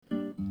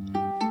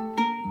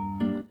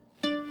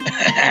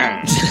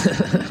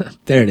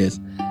There it is.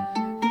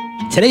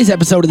 Today's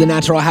episode of the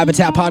Natural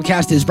Habitat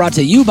Podcast is brought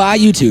to you by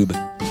YouTube.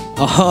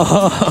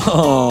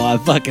 Oh, I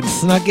fucking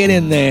snuck it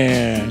in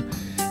there.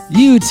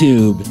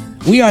 YouTube.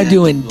 We are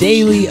doing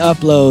daily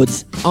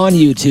uploads on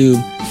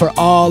YouTube for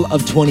all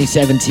of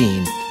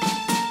 2017.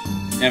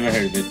 Never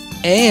heard of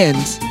it. And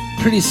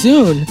pretty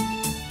soon,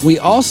 we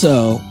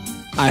also,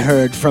 I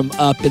heard from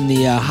up in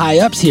the high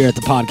ups here at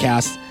the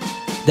podcast,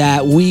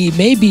 that we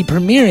may be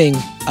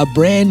premiering a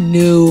brand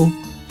new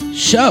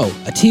show,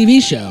 a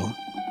TV show,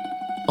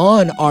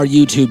 on our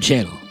YouTube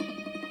channel.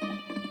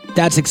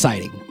 That's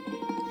exciting.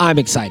 I'm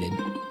excited.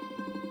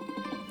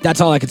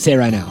 That's all I can say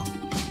right now.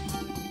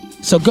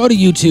 So go to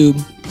YouTube,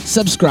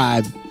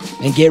 subscribe,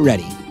 and get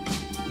ready.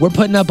 We're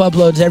putting up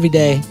uploads every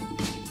day.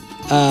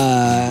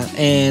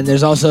 And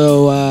there's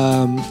also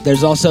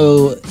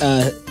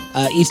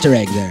Easter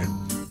egg there.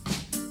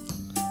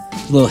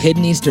 A little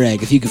hidden Easter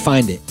egg if you can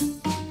find it.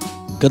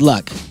 Good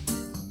luck.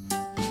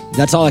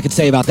 That's all I could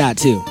say about that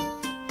too.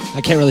 I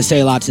can't really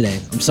say a lot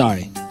today. I'm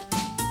sorry.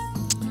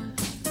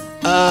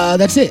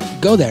 That's it.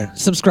 Go there.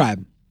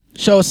 Subscribe.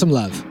 Show us some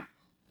love.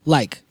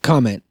 Like,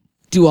 comment,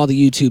 do all the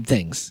YouTube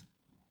things.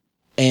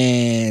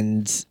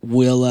 And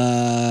we'll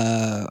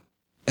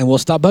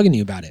stop bugging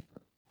you about it.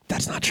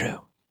 That's not true.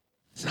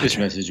 This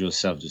message will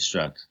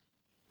self-destruct.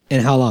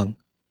 And how long?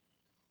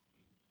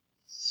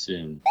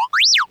 Soon.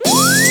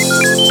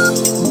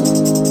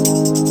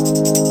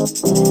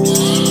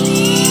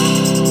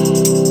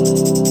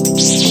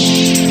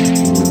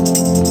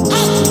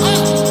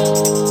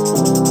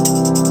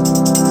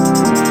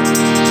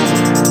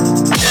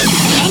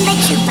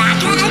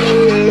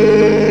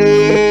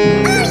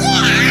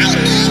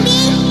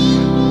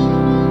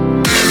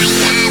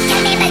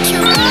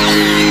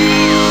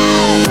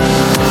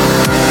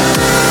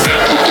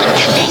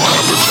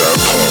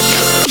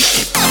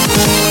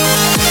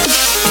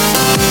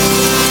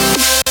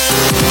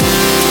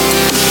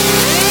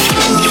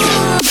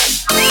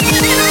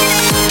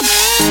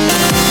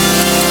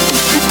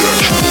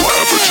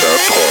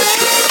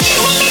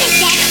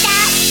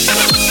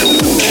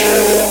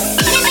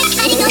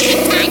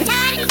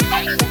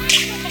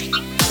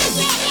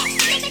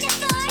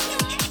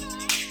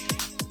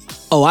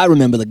 Oh, I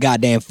remember the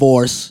goddamn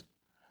force.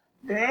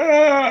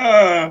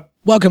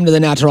 Welcome to the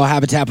Natural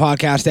Habitat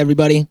Podcast,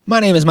 everybody. My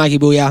name is Mikey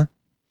Booyah.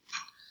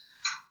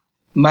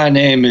 My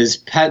name is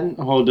patent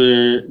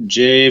holder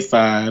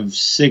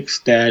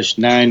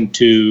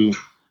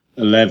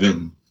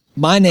J56-9211.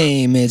 My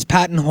name is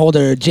patent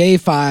holder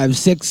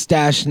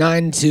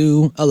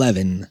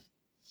J56-9211.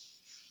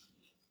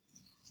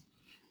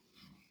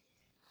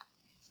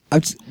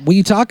 Will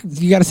you talk?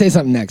 You got to say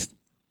something next.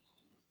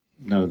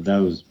 No, that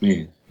was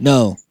me.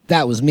 No,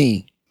 that was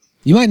me.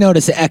 You might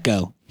notice an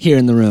echo here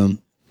in the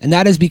room, and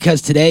that is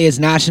because today is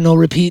National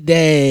Repeat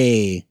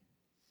Day.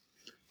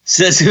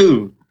 Says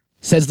who?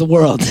 Says the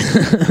world.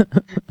 The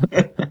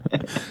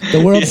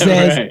world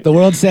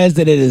says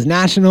that it is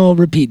National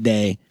Repeat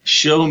Day.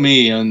 Show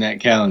me on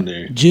that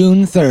calendar.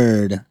 June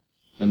 3rd.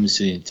 Let me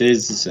see.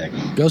 Today's the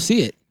 2nd. Go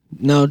see it.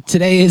 No,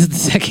 today is the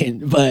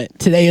 2nd, but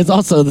today is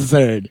also the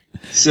 3rd.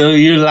 So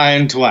you're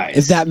lying twice.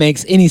 If that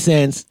makes any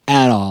sense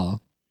at all.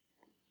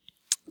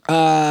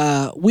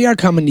 We are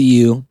coming to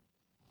you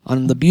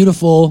on the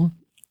beautiful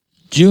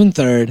June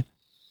 3rd,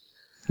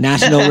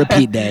 National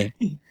Repeat Day.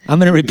 I'm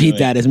going to repeat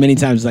that as many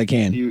times as I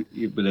can. You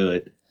blew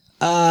it.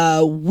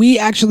 We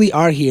actually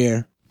are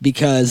here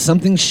because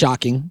something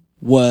shocking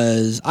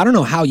was, I don't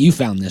know how you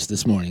found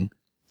this morning.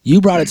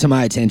 You brought it to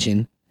my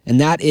attention,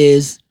 and that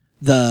is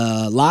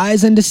the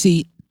lies and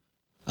deceit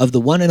of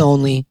the one and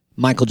only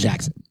Michael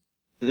Jackson.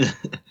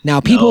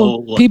 Now,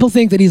 people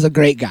think that he's a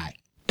great guy.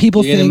 You're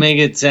going to make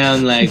it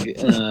sound like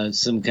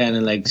some kind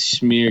of like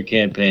smear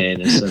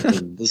campaign or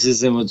something. This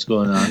isn't what's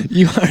going on.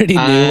 You already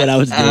knew what I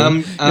was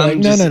doing.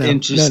 I'm just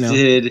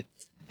interested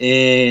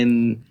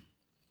in,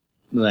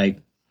 like,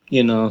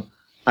 you know,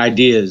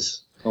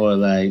 ideas or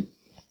like,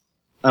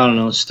 I don't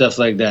know, stuff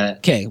like that.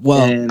 Okay,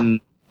 well.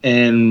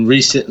 And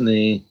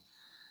recently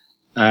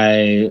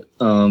I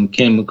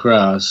came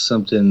across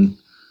something,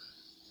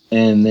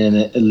 and then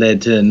it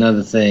led to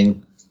another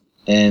thing,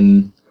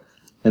 and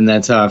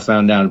that's how I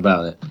found out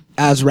about it.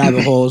 As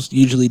rabbit holes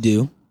usually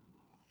do.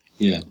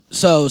 Yeah.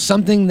 So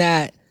something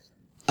that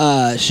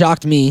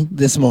shocked me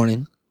this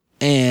morning,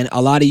 and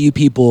a lot of you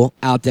people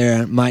out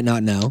there might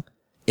not know,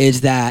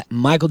 is that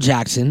Michael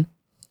Jackson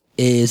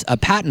is a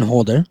patent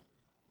holder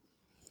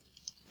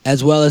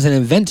as well as an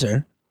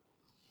inventor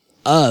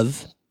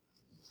of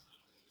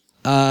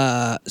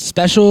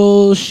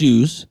special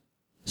shoes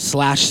 /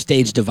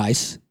 stage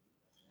device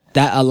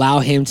that allow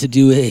him to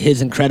do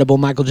his incredible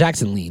Michael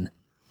Jackson lean.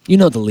 You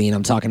know the lean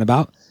I'm talking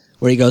about,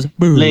 where he goes,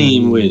 boom,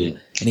 lean with it.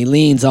 And he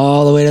leans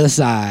all the way to the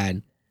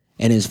side,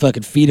 and his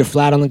fucking feet are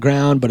flat on the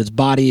ground, but his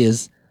body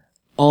is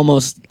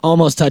almost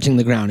touching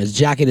the ground. His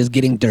jacket is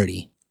getting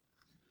dirty.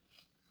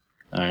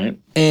 All right.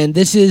 And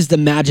this is the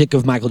magic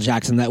of Michael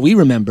Jackson that we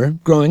remember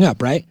growing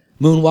up, right?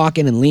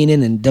 Moonwalking and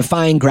leaning and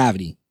defying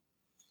gravity.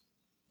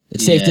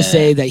 It's safe to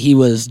say that he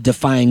was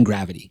defying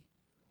gravity.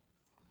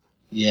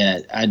 Yeah,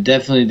 I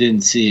definitely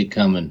didn't see it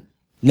coming.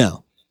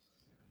 No.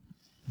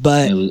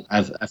 But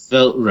I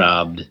felt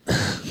robbed.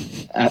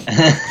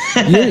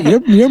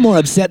 you're more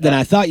upset than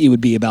I thought you would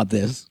be about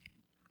this.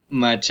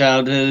 My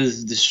childhood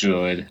is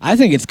destroyed. I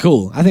think it's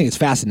cool. I think it's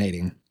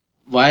fascinating.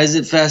 Why is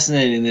it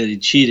fascinating that he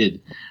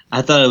cheated?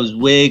 I thought it was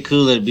way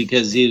cooler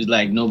because he was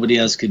like nobody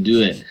else could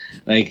do it.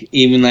 Like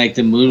even like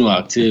the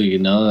moonwalk too, you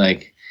know,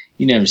 like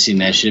you never seen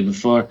that shit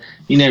before.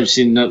 You never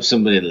seen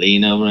somebody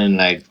lean over and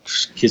like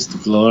kiss the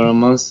floor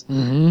almost.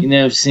 Mm-hmm. You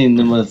never seen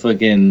the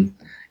motherfucking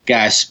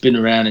guy spin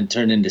around and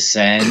turn into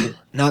sand.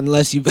 Not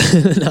unless you've been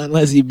to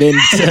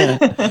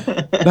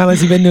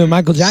a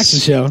Michael Jackson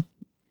show.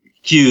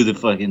 Cue the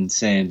fucking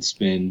sand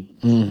spin.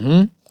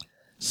 Mm-hmm.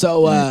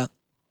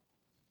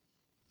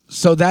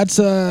 So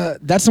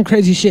that's some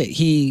crazy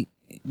shit.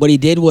 What he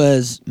did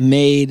was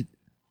made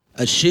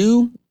a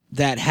shoe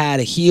that had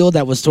a heel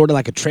that was sort of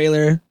like a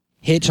trailer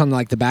hitch on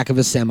like the back of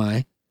a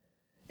semi,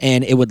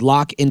 and it would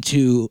lock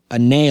into a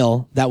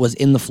nail that was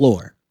in the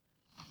floor.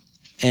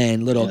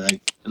 And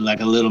like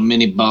a little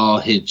mini ball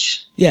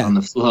hitch on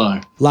the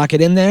floor. Lock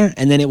it in there,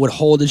 and then it would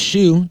hold his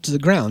shoe to the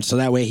ground, so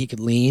that way he could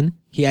lean.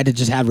 He had to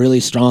just have really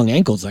strong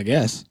ankles, I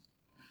guess.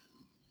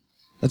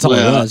 That's all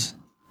it was.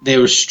 They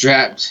were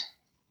strapped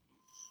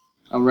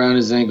around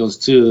his ankles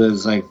too.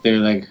 It's like they're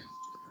like,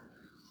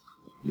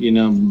 you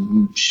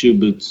know, shoe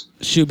boots.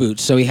 Shoe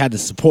boots, so he had the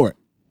support.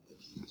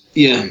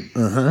 Yeah.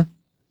 Uh-huh.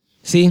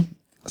 See?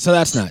 So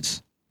that's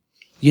nuts.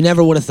 You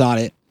never would have thought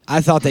it.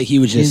 I thought that he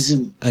was just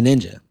a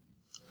ninja.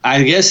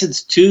 I guess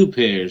it's two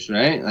pairs,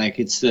 right? Like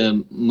it's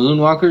the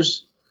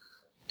Moonwalkers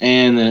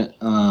and the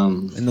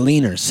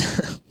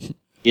leaners.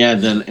 Yeah,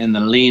 the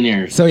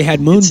leaners. So he had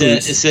moon boots.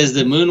 It says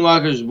the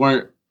Moonwalkers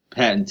weren't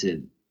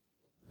patented,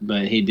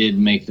 but he did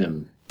make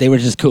them. They were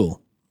just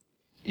cool.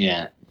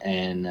 Yeah,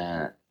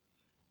 and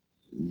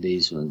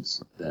these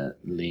ones, the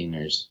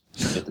leaners,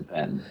 got the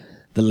patent.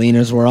 The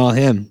leaners were all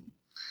him.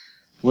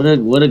 What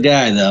a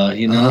guy though,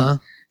 you know.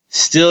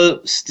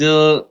 Still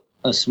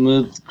a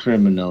smooth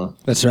criminal.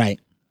 That's right.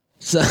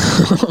 So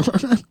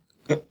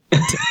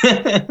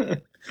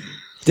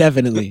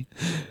definitely.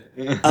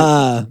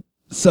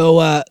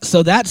 So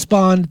that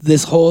spawned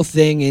this whole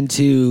thing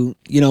into,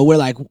 you know, where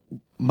like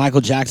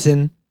Michael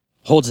Jackson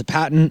holds a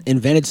patent,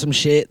 invented some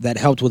shit that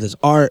helped with his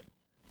art.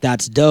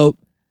 That's dope.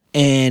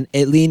 And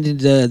it leaned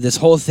into this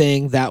whole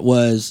thing that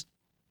was,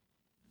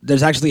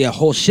 there's actually a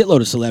whole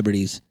shitload of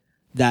celebrities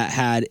that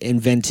had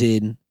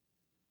invented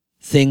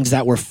things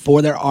that were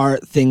for their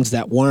art, things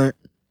that weren't,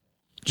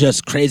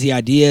 just crazy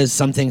ideas.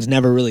 Some things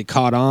never really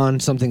caught on,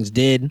 some things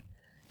did.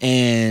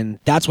 And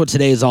that's what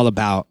today is all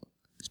about.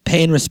 It's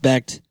paying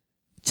respect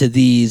to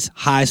these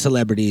high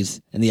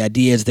celebrities and the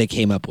ideas they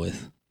came up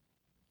with.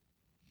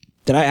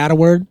 Did I add a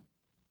word?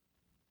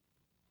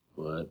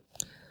 What?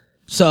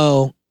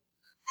 So,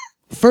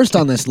 first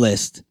on this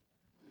list,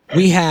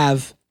 we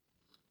have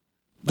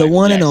the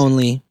one and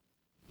only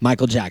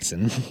Michael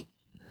Jackson.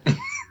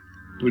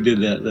 We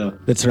did that though.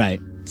 That's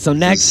right. So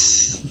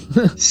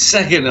next,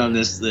 second on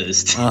this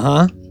list.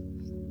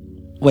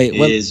 Wait,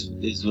 what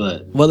is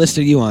what? What list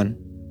are you on?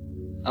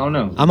 I don't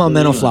know. I'm on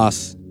Mental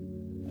Floss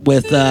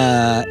with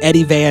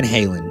Eddie Van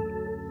Halen.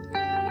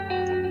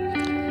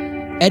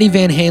 Eddie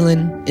Van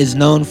Halen is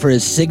known for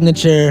his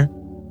signature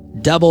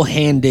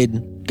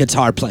double-handed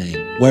guitar playing,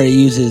 where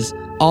he uses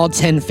all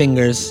 10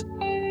 fingers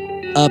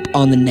up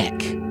on the neck,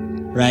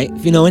 right?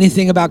 If you know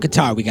anything about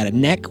guitar, we got a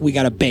neck, we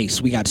got a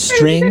bass, we got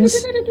strings,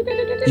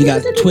 you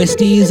got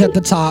twisties at the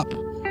top,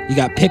 you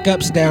got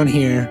pickups down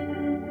here.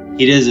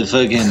 He does a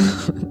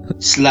fucking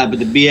slap of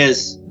the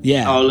BS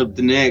all up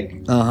the neck.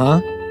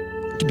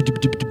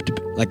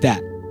 Like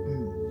that.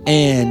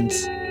 And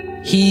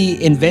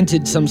he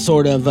invented some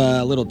sort of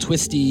little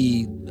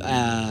twisty,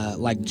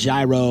 like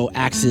gyro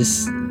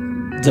axis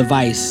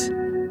device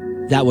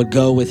that would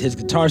go with his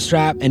guitar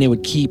strap, and it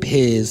would keep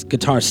his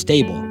guitar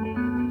stable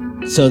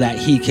so that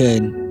he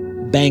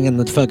could bang on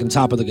the fucking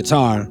top of the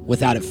guitar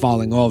without it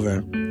falling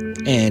over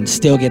and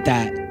still get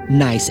that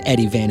nice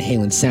Eddie Van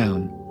Halen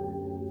sound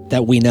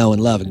that we know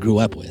and love and grew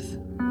up with.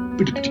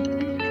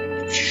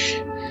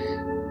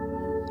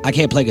 I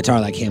can't play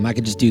guitar like him. I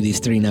could just do these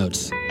 3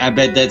 notes. I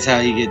bet that's how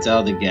he gets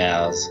all the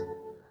gals.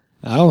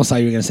 I almost thought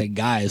you were going to say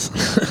guys.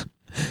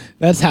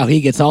 That's how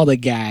he gets all the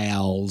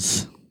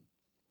gals.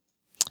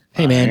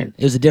 Hey, man, right.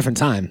 It was a different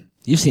time.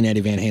 You've seen Eddie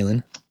Van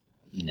Halen.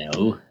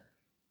 No.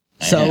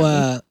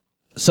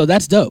 So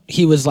that's dope.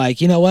 He was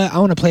like, you know what? I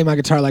want to play my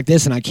guitar like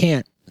this, and I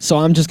can't. So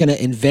I'm just going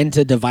to invent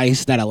a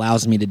device that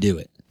allows me to do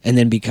it and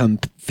then become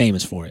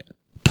famous for it.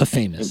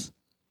 Famous.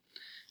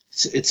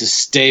 It's a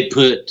stay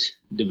put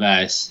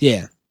device.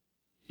 Yeah.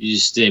 You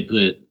just stay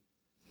put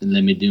and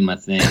let me do my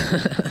thing.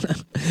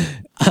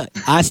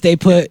 I stay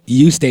put,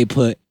 you stay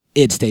put,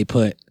 it stay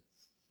put.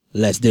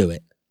 Let's do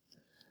it.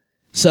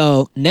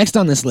 So next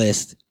on this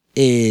list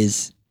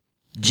is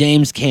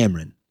James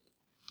Cameron.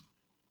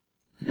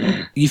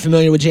 You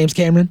familiar with James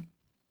Cameron?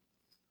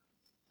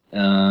 I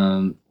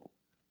don't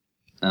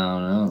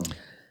know.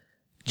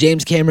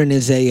 James Cameron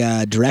is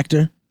a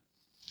director,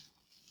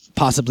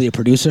 possibly a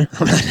producer.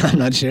 I'm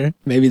not sure.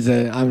 Maybe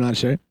I'm not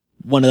sure.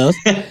 One of those.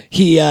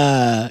 He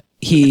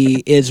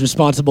is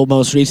responsible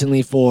most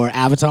recently for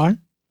Avatar.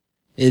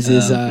 Is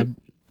his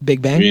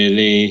Big Bang?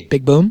 Really?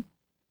 Big Boom?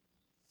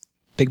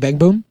 Big Bang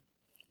Boom?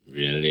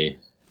 Really?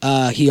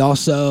 He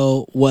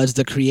also was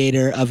the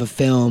creator of a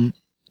film,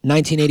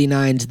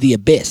 1989's The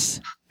Abyss.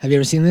 Have you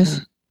ever seen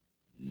this?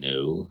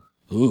 No.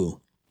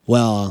 Ooh.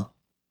 Well,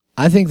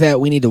 I think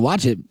that we need to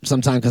watch it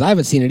sometime because I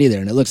haven't seen it either,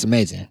 and it looks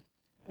amazing.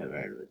 I've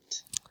heard of it.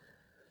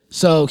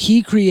 So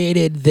he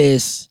created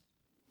this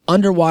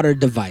underwater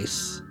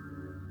device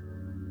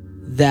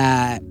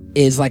that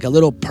is like a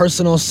little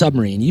personal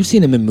submarine. You've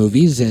seen them in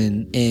movies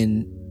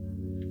and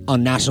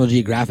on National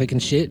Geographic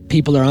and shit.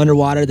 People are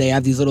underwater. They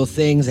have these little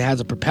things. It has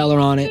a propeller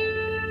on it.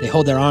 They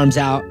hold their arms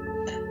out,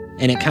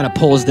 and it kind of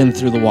pulls them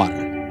through the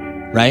water.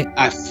 Right?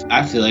 I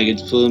feel like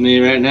it's pulling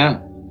me right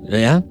now.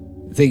 Yeah?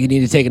 I think you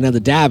need to take another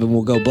dab and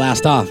we'll go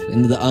blast off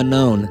into the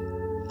unknown.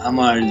 I'm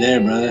already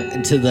there, brother.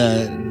 Into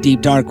the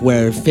deep dark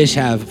where fish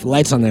have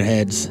lights on their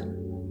heads.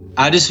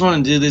 I just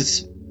want to do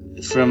this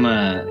from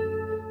an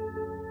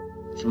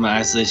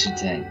isolation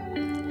tank.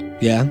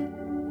 Yeah?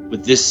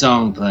 With this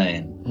song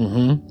playing.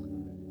 Mm-hmm.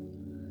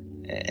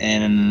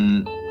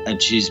 And a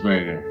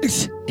cheeseburger.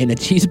 In a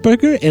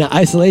cheeseburger? In an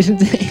isolation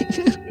tank?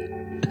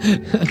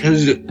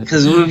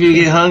 Because what if you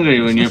get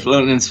hungry when you're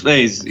floating in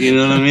space? You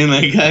know what I mean?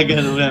 Like, I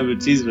gotta have a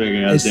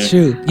cheeseburger out there. It's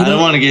true. I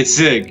don't want to get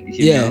sick.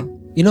 You know?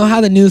 You know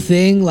how the new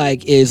thing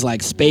like is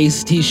like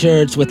space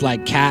t-shirts with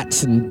like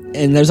cats and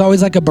there's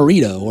always like a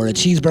burrito or a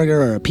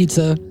cheeseburger or a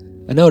pizza?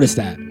 I noticed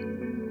that.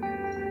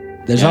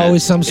 There's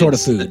always some sort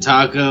of food. A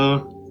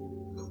taco.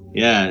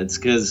 Yeah, it's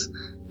because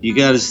you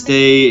gotta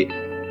stay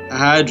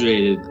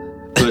hydrated,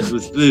 but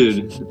with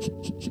food.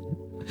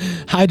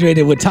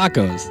 Hydrated with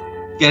tacos.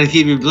 Gotta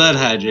keep your blood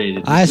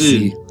hydrated. I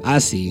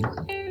see. You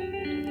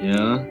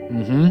know?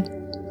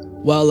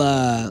 Mm-hmm. Well,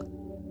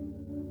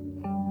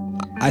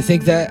 I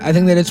think that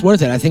it's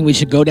worth it. I think we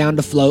should go down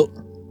to float.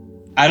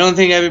 I don't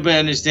think everybody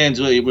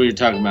understands what you're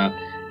talking about.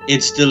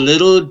 It's the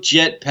little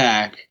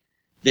jetpack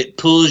that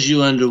pulls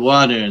you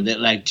underwater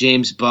that like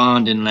James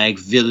Bond and like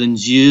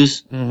villains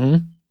use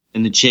in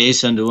the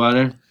chase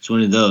underwater. It's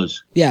one of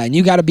those. Yeah, and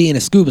you got to be in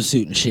a scuba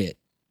suit and shit.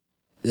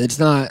 It's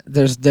not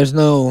there's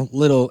no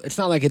little. It's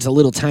not like it's a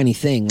little tiny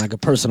thing like a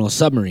personal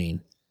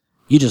submarine.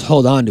 You just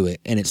hold on to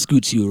it and it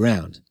scoots you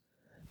around.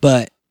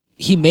 But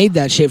he made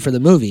that shit for the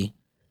movie.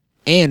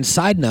 And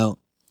side note,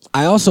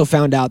 I also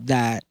found out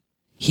that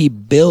he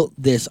built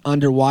this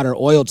underwater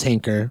oil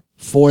tanker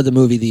for the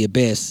movie The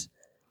Abyss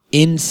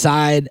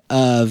inside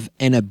of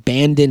an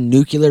abandoned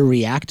nuclear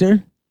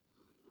reactor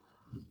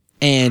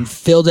and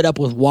filled it up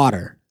with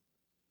water.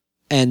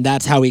 And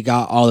that's how he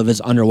got all of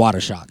his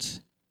underwater shots.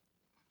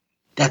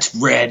 That's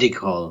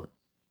radical.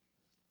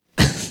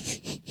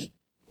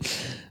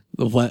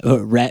 What?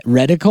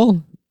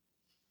 Radical?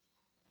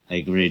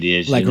 Like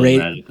radiation. Like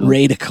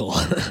radical.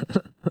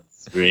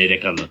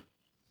 Radical.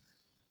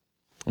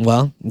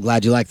 Well, I'm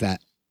glad you like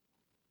that.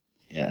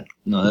 Yeah.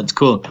 No, that's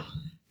cool.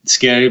 It's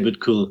scary, but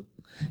cool.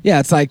 Yeah,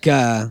 it's like,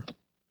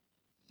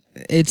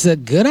 it's a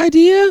good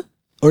idea?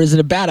 Or is it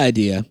a bad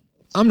idea?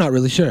 I'm not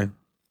really sure.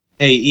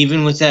 Hey,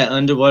 even with that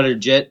underwater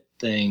jet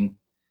thing,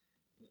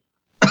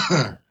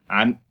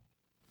 I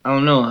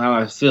don't know how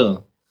I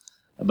feel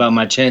about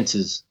my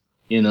chances.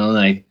 You know,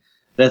 like,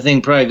 that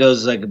thing probably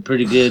goes like a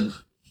pretty good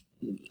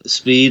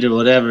speed or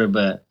whatever,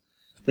 but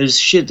there's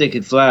shit that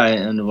could fly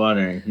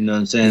underwater. You know what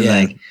I'm saying?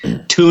 Yeah.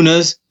 Like,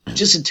 tunas.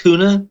 Just a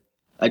tuna.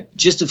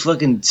 Just a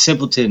fucking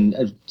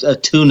simpleton. A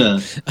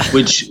tuna,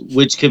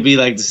 which could be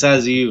like the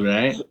size of you,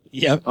 right?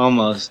 Yep.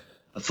 Almost.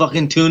 A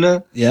fucking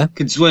tuna? Yeah.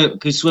 Could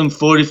swim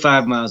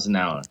 45 miles an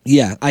hour.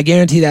 Yeah, I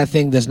guarantee that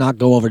thing does not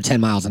go over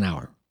 10 miles an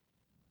hour.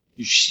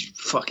 You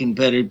fucking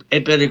better.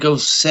 It better go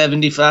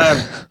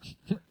 75.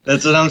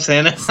 That's what I'm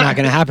saying. It's not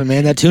going to happen,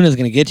 man. That tuna's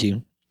going to get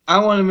you.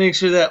 I want to make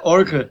sure that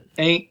orca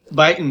ain't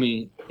biting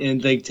me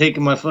and like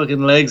taking my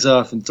fucking legs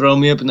off and throwing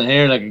me up in the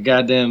air like a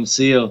goddamn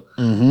seal.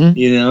 Mm-hmm.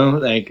 You know?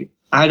 Like,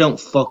 I don't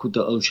fuck with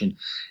the ocean.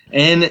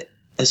 And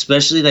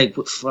especially like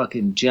with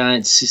fucking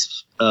giant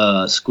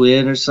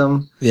squid or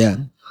something. Yeah.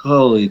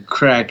 Holy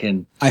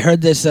kraken. I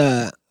heard this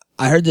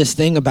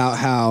thing about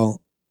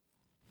how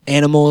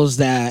animals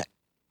that,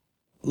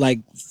 like,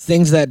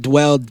 things that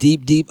dwell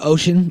deep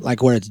ocean,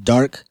 like where it's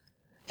dark,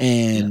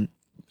 and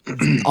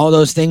all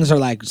those things are,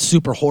 like,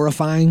 super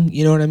horrifying,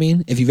 you know what I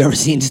mean? If you've ever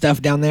seen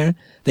stuff down there,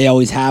 they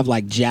always have,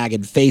 like,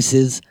 jagged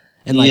faces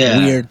and, like,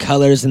 weird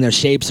colors, and their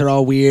shapes are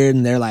all weird,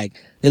 and they're,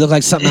 like, they look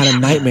like something out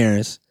of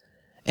nightmares.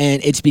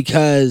 And it's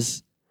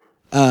because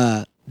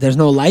there's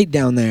no light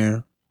down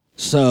there,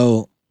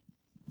 so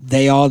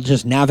they all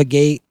just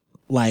navigate,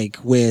 like,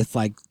 with,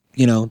 like,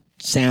 you know,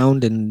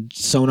 sound and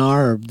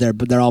sonar, or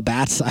they're all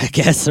bats, I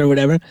guess, or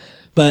whatever.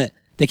 But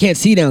they can't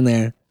see down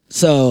there,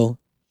 so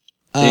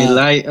they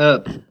light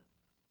up.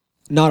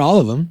 Not all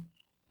of them.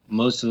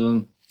 Most of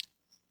them.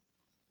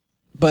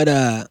 But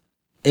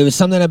it was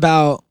something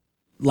about,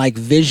 like,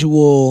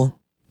 visuals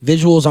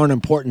aren't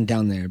important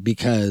down there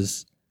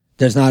because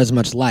there's not as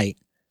much light.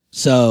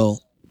 So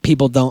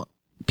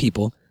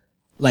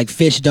like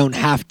fish don't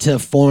have to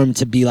form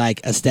to be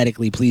like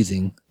aesthetically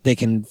pleasing. They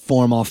can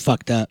form all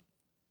fucked up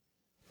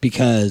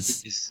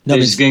because they're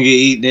just gonna get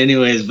eaten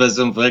anyways by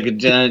some fucking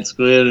giant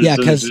squid. Yeah,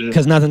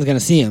 because nothing's gonna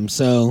see them.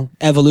 So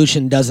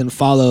evolution doesn't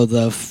follow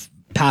the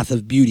path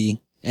of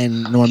beauty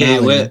and normality.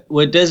 Okay,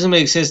 what doesn't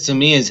make sense to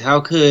me is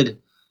how could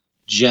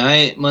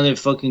giant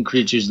motherfucking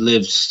creatures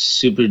live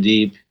super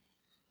deep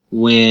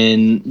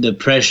when the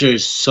pressure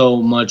is so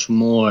much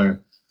more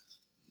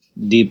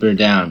deeper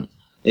down?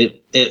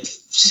 It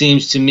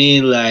seems to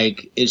me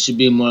like it should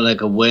be more like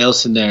a whale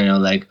scenario.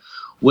 Like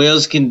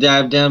whales can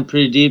dive down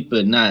pretty deep,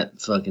 but not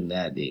fucking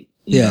that deep.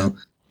 You know?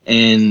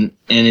 And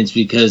it's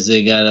because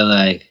they gotta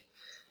like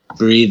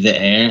breathe the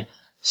air.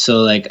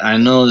 So like I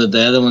know that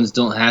the other ones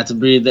don't have to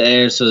breathe the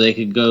air, so they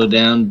could go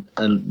down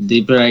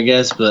deeper, I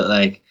guess. But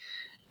like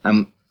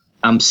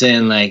I'm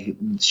saying like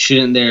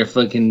shouldn't their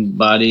fucking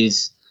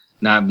bodies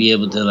not be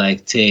able to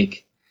like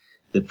take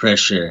the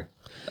pressure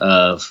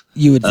of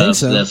you would think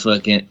so. The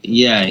fucking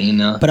you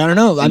know. But I don't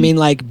know. I mean,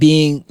 like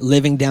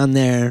living down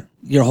there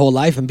your whole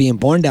life and being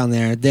born down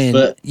there,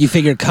 then you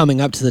figure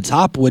coming up to the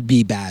top would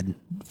be bad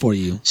for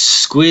you.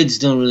 Squids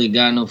don't really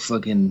got no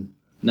fucking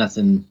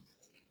nothing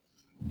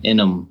in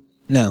them.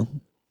 No.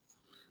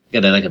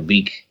 Got like a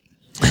beak.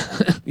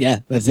 Yeah,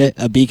 that's it.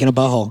 A beak and a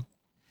butthole.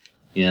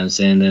 You know what I'm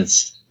saying?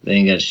 They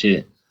ain't got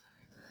shit.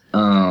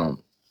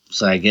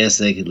 So I guess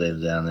they could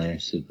live down there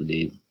super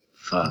deep.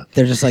 Fuck.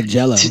 They're just like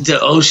Jello. The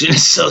ocean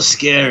is so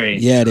scary.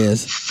 Yeah, it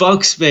is.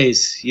 Fuck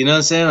space. You know what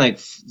I'm saying? Like,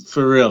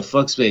 for real,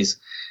 fuck space.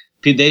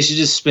 They should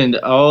just spend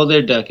all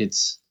their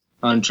ducats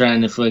on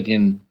trying to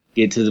fucking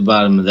get to the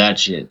bottom of that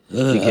shit.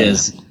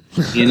 Because,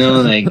 you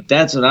know, like,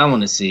 that's what I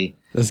want to see.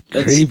 That's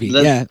creepy,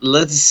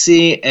 Let's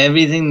see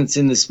everything that's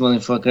in this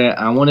motherfucker.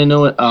 I want to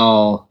know it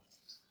all.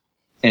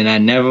 And I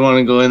never want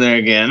to go in there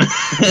again.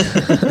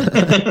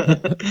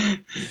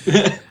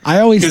 I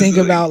always think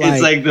about like...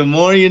 It's like the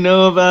more you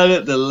know about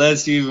it, the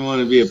less you even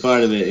want to be a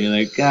part of it. You're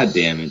like, God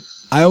damn it.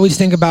 I always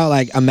think about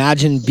like,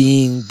 imagine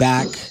being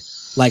back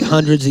like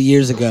hundreds of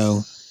years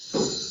ago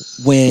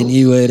when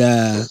you would...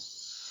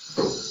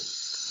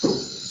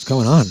 What's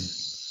going on?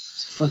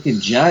 It's a fucking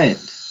giant.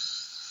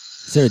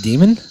 Is there a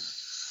demon?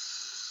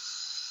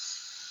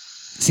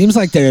 Seems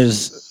like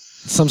there's...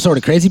 some sort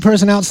of crazy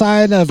person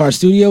outside of our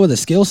studio with a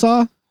skill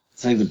saw.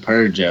 It's like the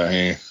purge out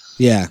here.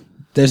 Yeah,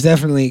 there's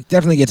definitely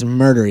gets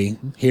murdery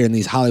here in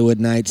these Hollywood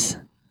nights.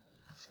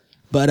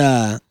 But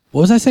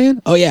what was I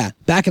saying? Oh yeah,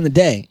 back in the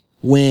day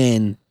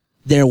when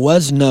there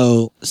was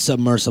no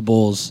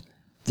submersibles,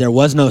 there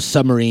was no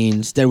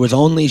submarines, there was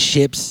only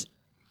ships.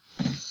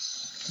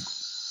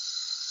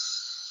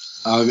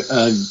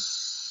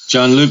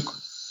 Jean-Luc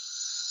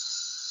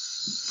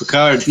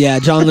Picard. Yeah,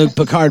 Jean-Luc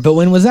Picard. But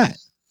when was that?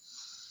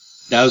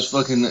 That was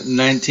fucking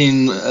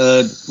 19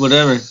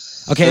 whatever.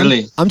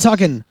 Okay, I'm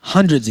talking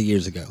hundreds of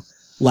years ago.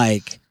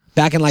 Like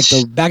back in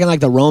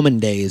the Roman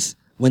days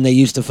when they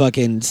used to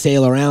fucking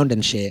sail around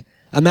and shit.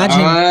 Imagine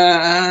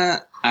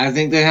I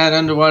think they had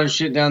underwater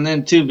shit down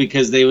then too,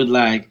 because they would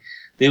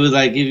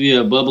give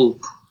you a bubble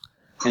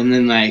and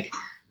then like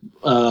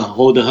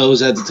hold the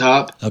hose at the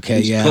top.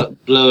 Okay, yeah.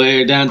 Blow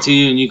air down to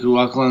you and you could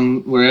walk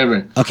along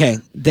wherever. Okay,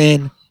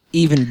 then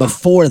even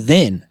before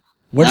then,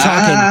 we're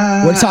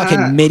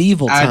talking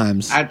medieval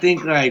times. I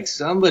think like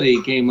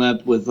somebody came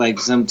up with like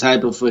some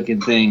type of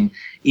fucking thing,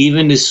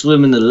 even to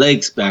swim in the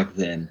lakes back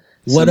then.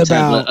 What some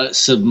about type of,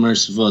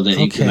 submersible that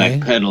you could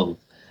like pedal?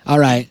 All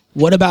right.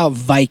 What about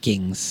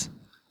Vikings?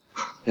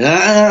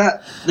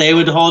 They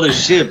would hold a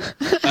ship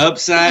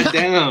upside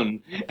down,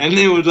 and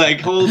they would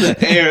like hold the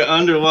air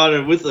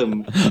underwater with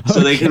them, so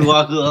they could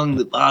walk along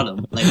the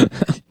bottom, like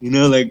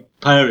like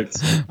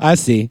pirates. I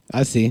see.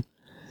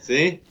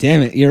 See?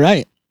 Damn it, you're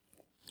right.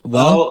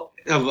 Well,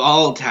 of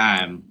all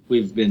time,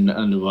 we've been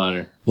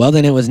underwater. Well,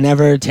 then it was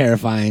never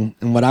terrifying,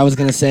 and what I was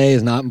gonna say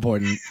is not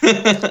important.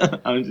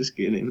 I'm just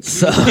kidding.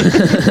 So,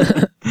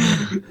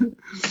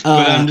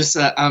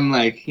 but I'm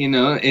like,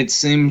 it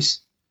seems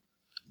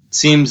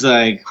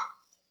like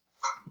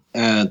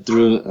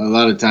through a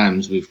lot of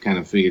times we've kind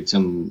of figured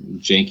some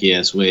janky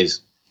ass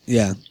ways.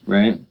 Yeah.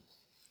 Right.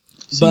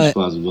 Seems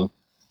plausible.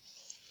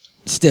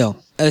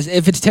 Still,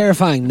 if it's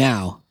terrifying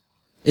now,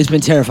 it's been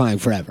terrifying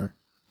forever.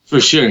 For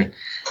sure.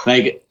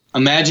 Like,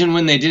 imagine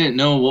when they didn't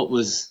know what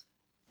was,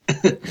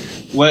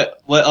 what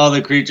all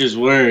the creatures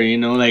were,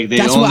 like they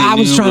That's only what I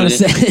was trying to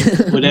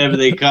say. Whatever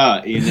they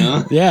caught,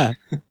 Yeah.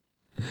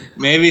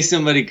 Maybe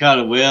somebody caught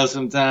a whale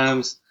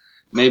sometimes.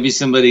 Maybe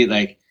somebody,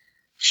 like,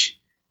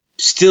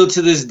 still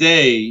to this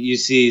day, you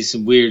see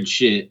some weird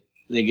shit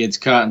that gets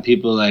caught and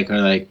people, like,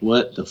 are like,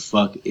 what the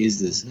fuck is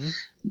this?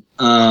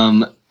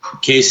 Mm-hmm.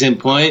 Case in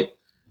point,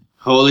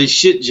 holy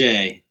shit,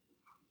 Jay.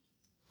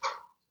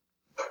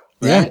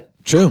 Right? Yeah,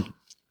 true.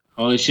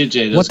 Holy shit,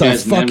 Jay. Those what the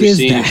guys fuck never is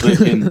seen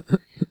that?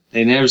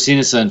 They never seen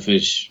a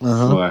sunfish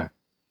before.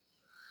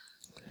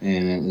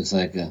 And it was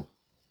like a...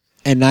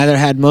 And neither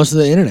had most of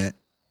the internet.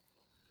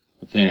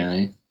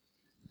 Apparently.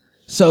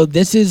 So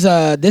this is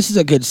a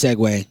good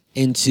segue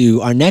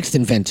into our next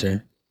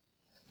inventor.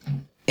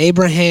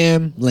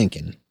 Abraham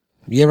Lincoln.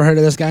 You ever heard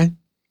of this guy?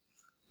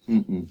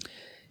 Mm-mm.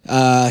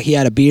 He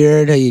had a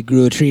beard. He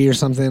grew a tree or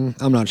something.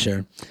 I'm not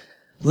sure.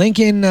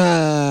 Lincoln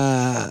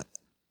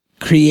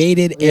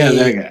created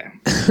that guy.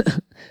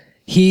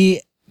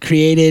 he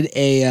created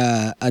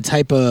a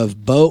type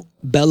of boat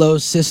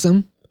bellows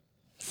system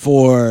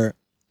for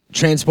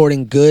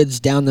transporting goods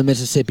down the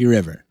Mississippi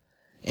River.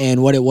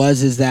 And what it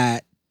was is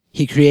that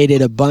he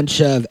created a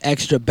bunch of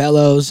extra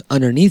bellows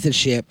underneath the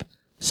ship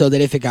so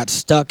that if it got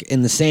stuck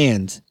in the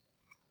sand,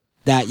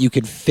 that you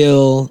could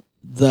fill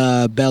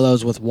the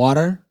bellows with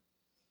water.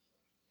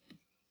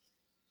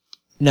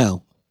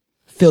 No,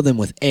 fill them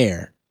with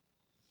air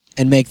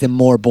and make them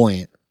more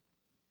buoyant.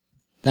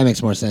 That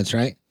makes more sense,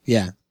 right?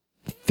 Yeah.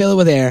 Fill it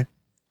with air,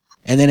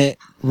 and then it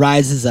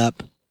rises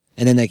up,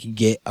 and then they can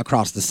get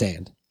across the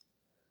sand.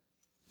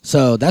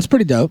 So that's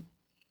pretty dope.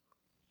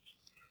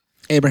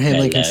 Abraham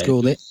Lincoln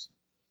schooled it.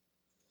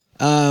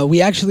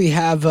 We actually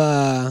have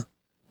a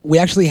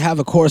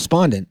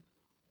correspondent,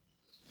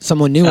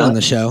 someone new on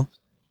the show.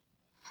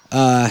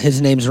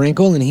 His name's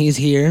Wrinkle, and he's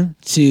here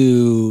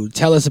to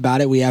tell us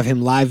about it. We have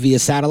him live via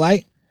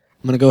satellite.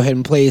 I'm going to go ahead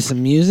and play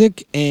some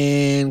music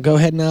and go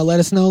ahead and let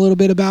us know a little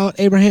bit about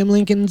Abraham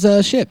Lincoln's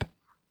ship.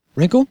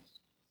 Wrinkle?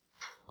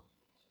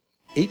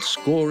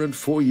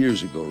 84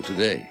 years ago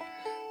today,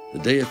 the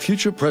day a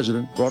future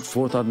president brought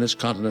forth on this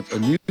continent a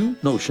new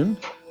notion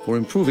for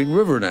improving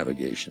river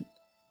navigation.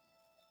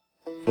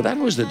 For that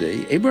was the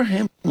day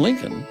Abraham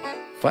Lincoln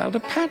filed a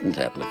patent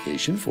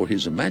application for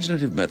his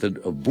imaginative method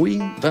of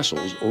buoying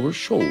vessels over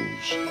shoals.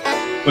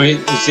 Wait,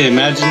 is it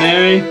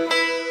imaginary?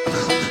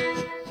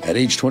 At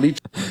age 22,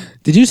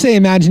 Did you say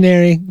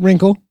imaginary,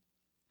 Wrinkle?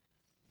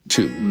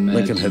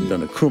 Lincoln had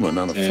been a crewman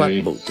on a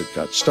flatboat that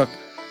got stuck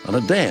on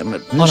a dam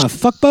at On a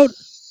fuckboat?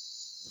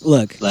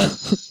 Look.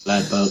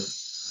 Flat boat.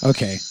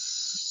 Okay.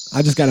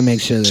 I just got to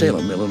make sure that...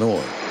 Salem,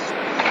 Illinois.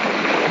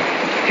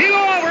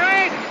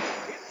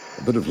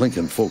 A bit of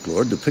Lincoln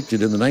folklore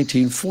depicted in the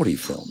 1940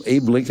 film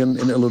Abe Lincoln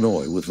in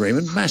Illinois with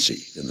Raymond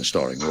Massey in the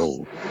starring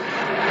role.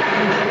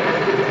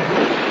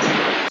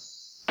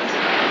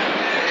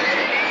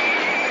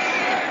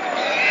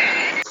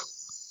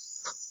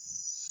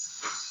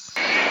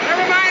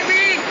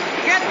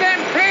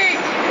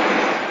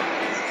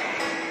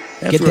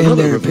 After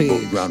another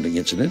riverboat grounding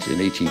incident in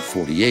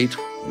 1848,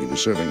 when he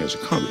was serving as a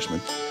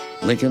congressman,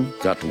 Lincoln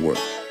got to work.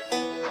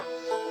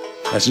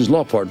 As his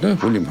law partner,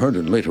 William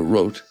Herndon, later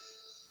wrote,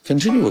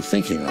 continual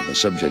thinking on the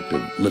subject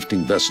of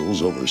lifting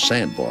vessels over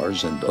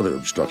sandbars and other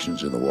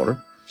obstructions in the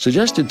water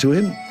suggested to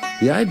him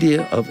the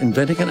idea of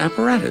inventing an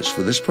apparatus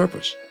for this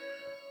purpose.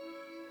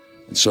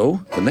 And so,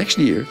 the next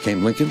year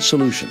came Lincoln's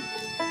solution,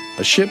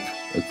 a ship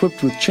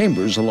equipped with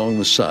chambers along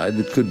the side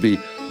that could be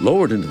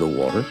lowered into the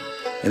water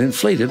and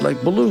inflated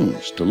like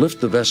balloons to lift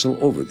the vessel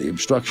over the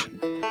obstruction.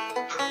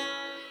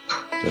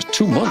 Just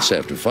 2 months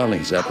after filing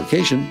his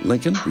application,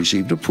 Lincoln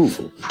received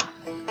approval,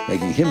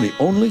 making him the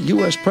only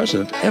U.S.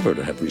 president ever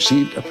to have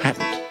received a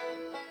patent.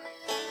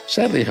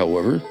 Sadly,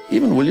 however,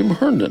 even William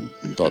Herndon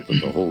thought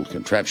that the whole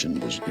contraption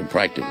was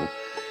impractical,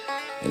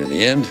 and in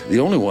the end, the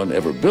only one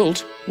ever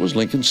built was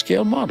Lincoln's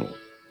scale model,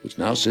 which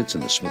now sits in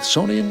the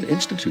Smithsonian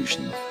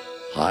Institution,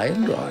 high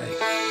and dry.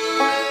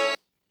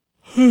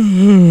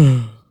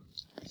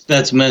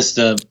 That's messed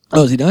up.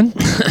 Oh, is he done?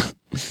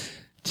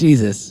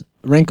 Jesus.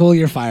 Wrinkle,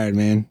 you're fired,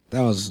 man.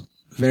 That was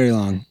very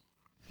long.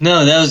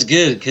 No, that was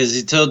good because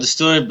he told the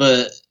story,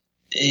 but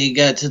he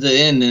got to the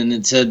end and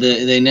it said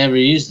that they never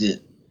used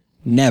it.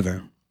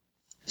 Never.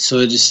 So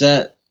it just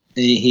sat.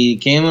 He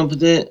came up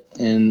with it,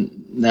 and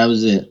that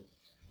was it.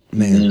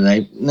 Man. And they're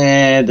like,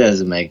 nah, it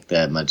doesn't make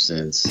that much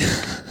sense.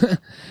 It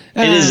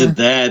isn't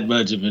that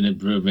much of an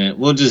improvement.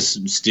 We'll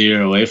just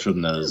steer away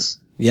from those.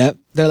 Yep.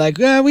 They're like,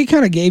 yeah, we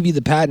kind of gave you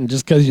the patent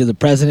just because you're the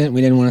president. We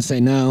didn't want to say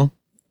no,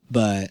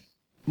 but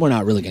we're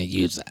not really going to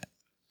use that.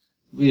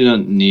 We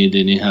don't need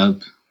any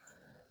help.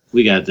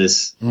 We got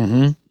this.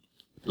 Mm-hmm.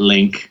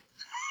 Link.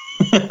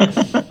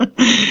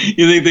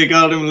 You think they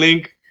called him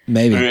Link?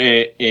 Maybe. Or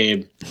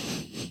Abe?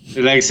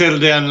 They're like, settle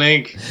down,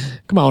 Link.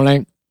 Come on,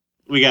 Link.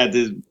 We got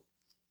this.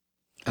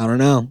 I don't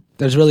know.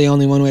 There's really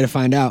only one way to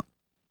find out.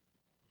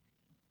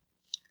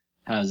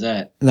 How's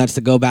that? And that's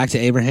to go back to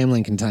Abraham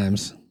Lincoln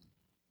times.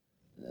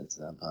 That's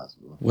not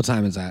possible. What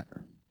time is that?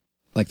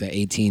 Like the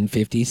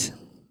 1850s?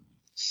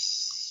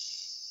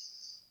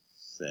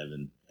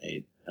 7,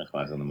 8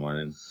 o'clock in the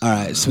morning. All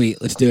right,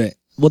 sweet. Let's do it.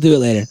 We'll do it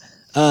later.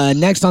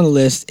 Next on the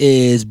list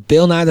is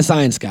Bill Nye the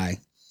Science Guy.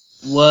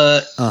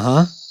 What?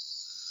 Uh-huh.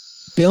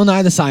 Bill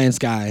Nye the Science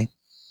Guy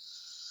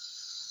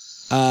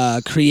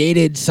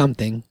created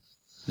something.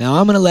 Now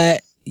I'm going to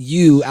let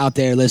you out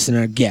there,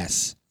 listener,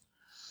 guess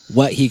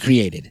what he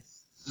created.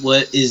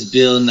 What is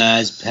Bill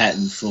Nye's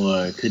patent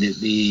for? Could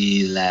it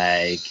be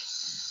like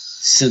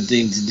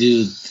something to do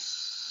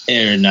with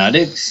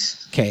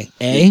aeronautics? Okay,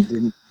 A.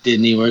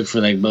 Didn't he work for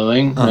like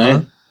Boeing, Uh-huh.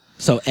 right?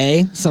 So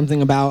A,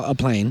 something about a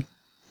plane.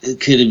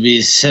 Could it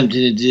be something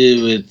to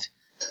do with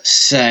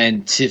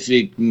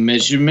scientific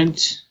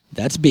measurement?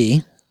 That's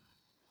B.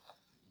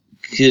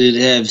 Could it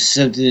have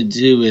something to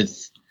do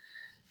with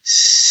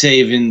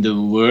Saving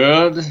the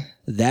world?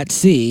 That's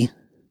C.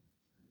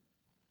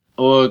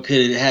 Or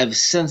could it have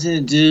something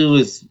to do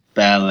with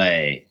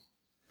ballet?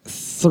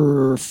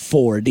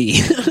 4D.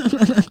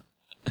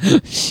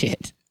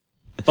 Shit.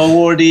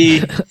 40.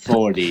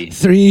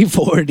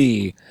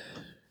 340.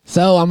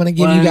 So I'm going to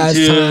give you guys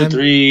 1, 2, time.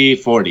 3,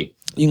 40.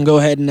 You can go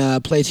ahead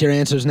and place your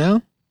answers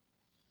now.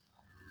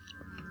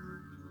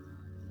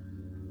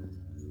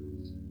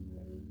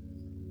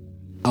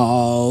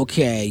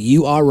 Okay,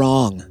 you are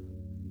wrong.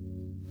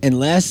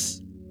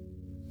 Unless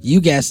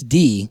you guess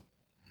D,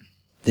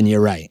 then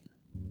you're right.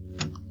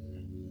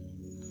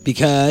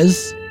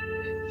 Because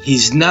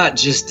he's not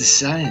just a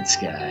science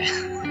guy.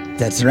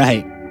 That's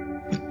right.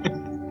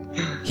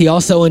 He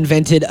also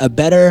invented a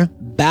better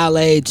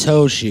ballet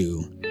toe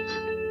shoe.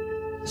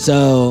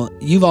 So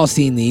you've all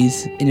seen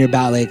these in your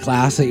ballet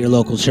class at your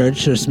local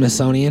church or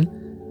Smithsonian.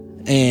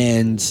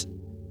 And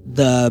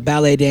the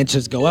ballet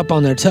dancers go up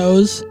on their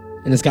toes,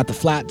 and it's got the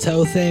flat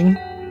toe thing.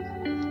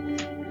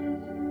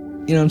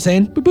 You know what I'm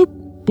saying? Boop, boop,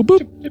 boop, boop.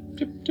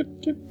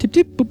 Tip,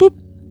 tip, boop, boop.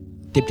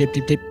 Tip, tip,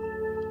 tip, tip.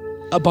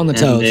 Up on the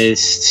toes. And they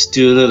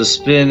do a little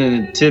spin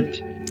and a tip.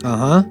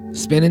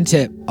 Spin and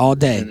tip all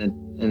day.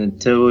 And a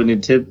toe and a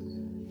tip.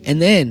 And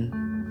then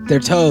their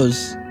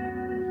toes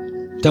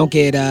don't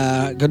get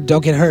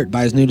hurt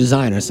by his new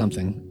design or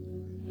something.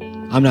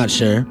 I'm not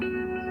sure.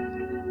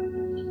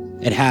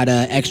 It had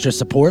extra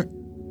support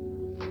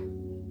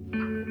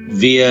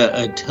via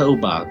a toe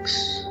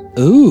box.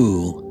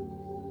 Ooh.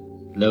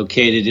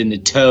 Located in the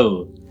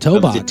toe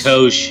box. The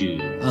toe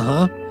shoe.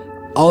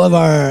 All of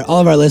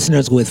our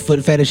listeners with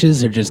foot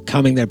fetishes are just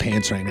cumming their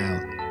pants right now.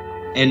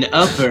 An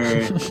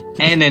upper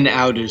and an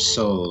outer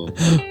sole.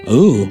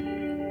 Ooh.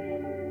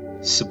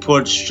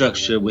 Support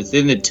structure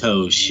within the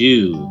toe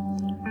shoe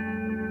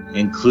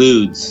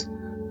includes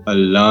a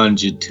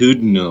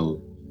longitudinal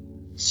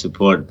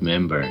support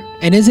member.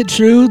 And is it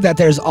true that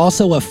there's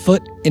also a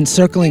foot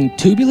encircling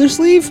tubular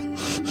sleeve?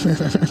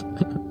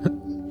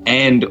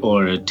 And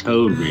or a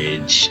toe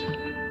ridge.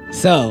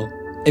 So,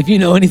 if you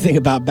know anything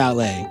about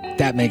ballet,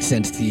 that makes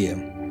sense to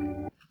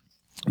you.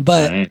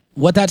 But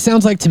what that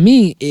sounds like to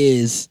me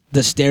is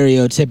the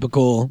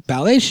stereotypical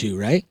ballet shoe,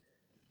 right?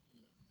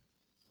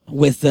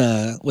 With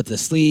the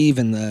sleeve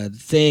and the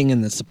thing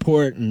and the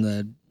support and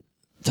the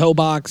toe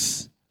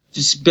box.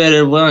 Just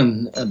better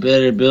a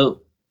better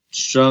built,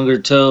 stronger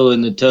toe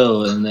in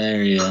the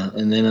area,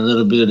 and then a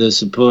little bit of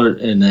support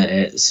in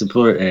the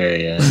support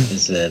area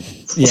instead.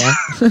 Yeah.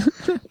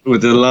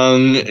 With a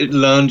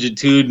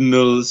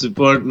longitudinal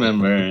support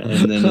member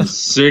and then a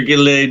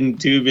circulating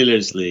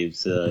tubular sleeve.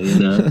 So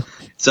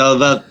it's all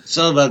about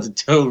the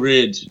toe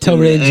ridge. Toe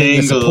ridge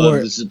and the support.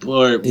 Of the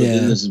support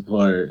within the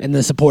support. And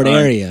the support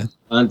area.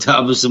 On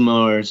top of some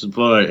more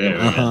support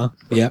area.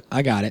 Yep,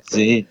 I got it.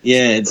 See?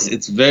 Yeah,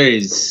 it's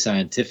very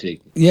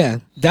scientific. Yeah,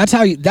 that's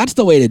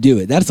the way to do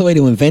it. That's the way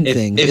to invent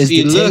things. If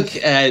you look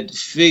at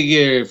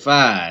figure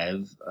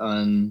 5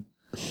 on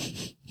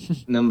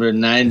number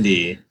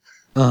 90,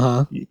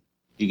 you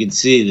can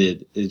see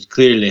that it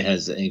clearly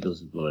has the ankle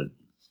support.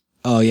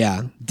 Oh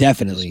yeah,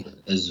 definitely.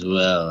 As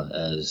well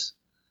as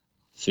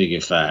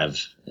figure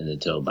 5 in the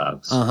toe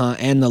box.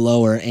 And the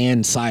lower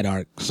and side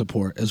arc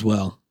support as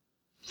well.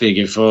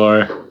 Figure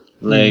 4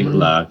 leg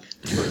lock.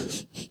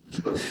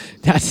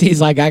 That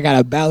seems like I got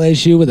a ballet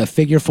shoe with a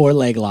figure 4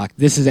 leg lock.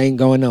 This ain't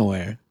going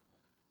nowhere.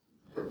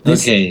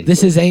 This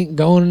ain't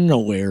going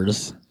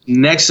nowheres.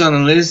 Next on the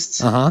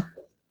list.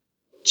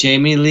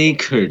 Jamie Lee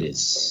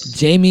Curtis.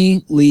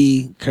 Jamie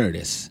Lee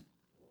Curtis.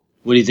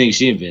 What do you think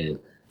she invented?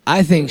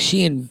 I think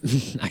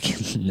I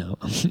can't. No.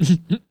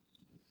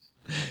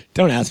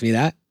 Don't ask me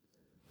that.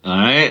 All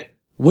right.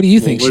 What do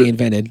you think she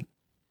invented?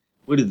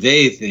 What do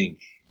they think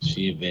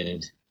she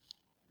invented?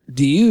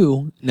 Do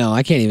you? No,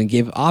 I can't even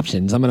give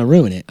options. I'm gonna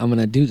ruin it. I'm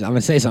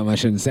gonna say something I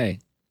shouldn't say.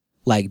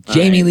 Like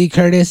Jamie Lee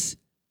Curtis.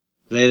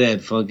 Play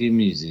that fucking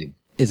music.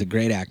 Is a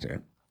great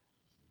actor.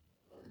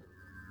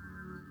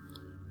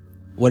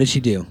 What did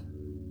she do?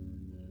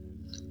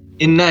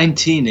 In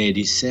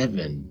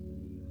 1987,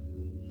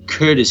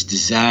 Curtis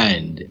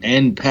designed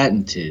and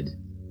patented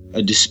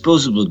a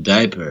disposable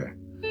diaper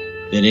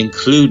that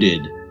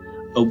included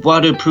a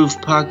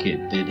waterproof pocket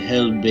that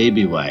held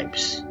baby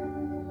wipes.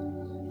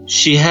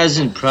 She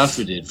hasn't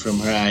profited from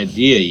her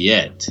idea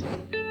yet,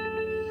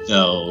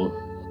 though,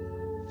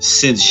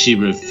 since she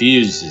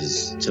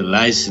refuses to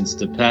license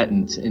the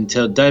patent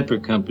until diaper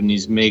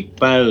companies make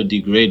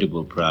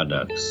biodegradable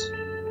products.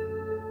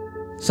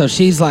 So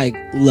she's like,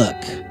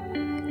 look,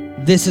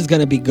 this is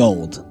going to be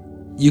gold.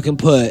 You can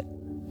put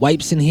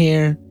wipes in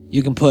here.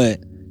 You can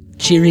put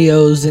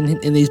Cheerios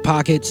in these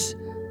pockets.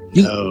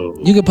 You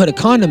can put a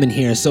condom in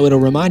here so it'll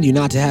remind you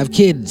not to have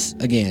kids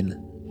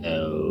again.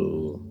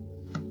 No.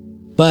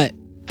 But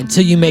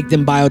until you make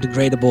them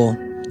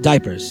biodegradable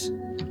diapers.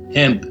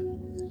 Hemp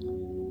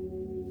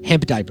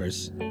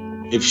diapers.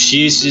 If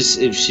she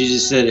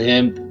just said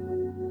hemp.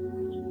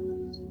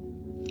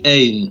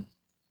 Hey,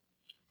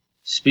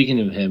 speaking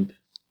of hemp.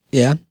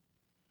 Yeah.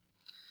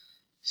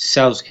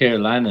 South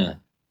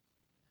Carolina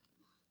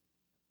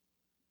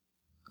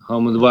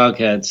home of the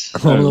Wildcats.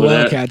 Home of the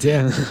Wildcats,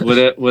 yeah.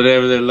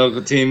 whatever their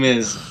local team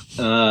is.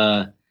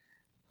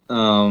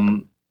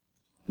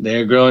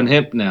 They're growing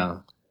hemp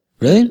now.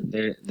 Really?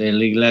 They're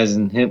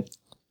legalizing hemp.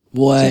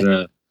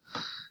 What?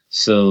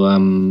 So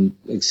I'm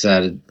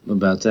excited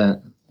about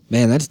that.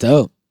 Man, that's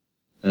dope.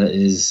 That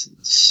is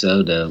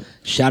so dope.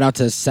 Shout out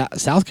to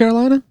South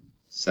Carolina?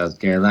 South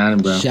Carolina,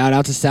 bro. Shout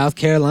out to South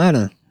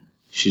Carolina.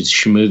 Should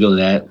schmoogle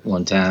that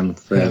one time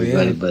for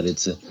everybody, but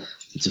it's a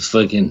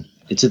thing.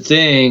 It's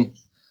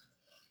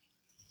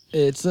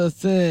a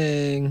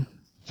thing.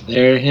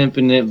 They're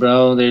hemping it,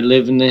 bro. They're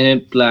living the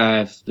hemp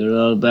life. They're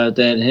all about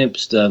that hemp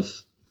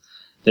stuff.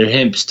 Their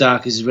hemp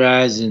stock is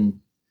rising.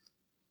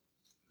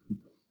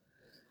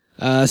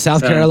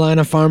 South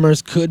Carolina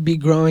farmers could be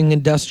growing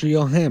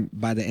industrial hemp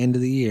by the end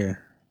of the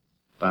year.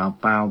 Bow,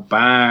 bow,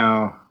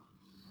 bow.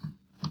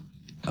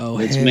 Oh,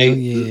 let's make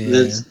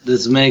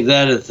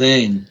that a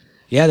thing.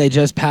 Yeah, they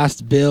just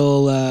passed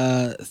Bill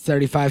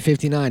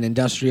 3559,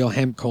 industrial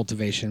hemp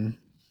cultivation.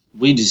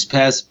 We just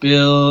passed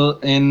Bill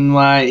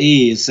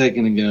NYE a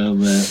second ago,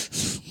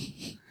 but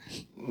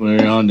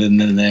we're on to the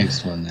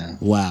next one now.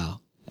 Wow.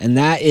 And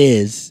that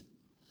is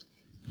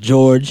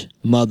George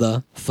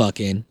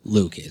motherfucking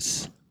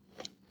Lucas.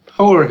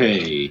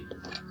 Jorge.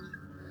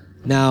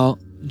 Now,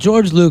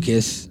 George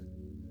Lucas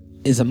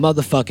is a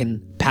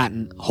motherfucking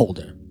patent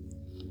holder.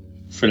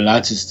 For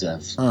lots of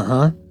stuff.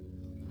 Uh-huh.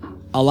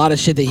 A lot of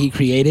shit that he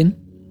created.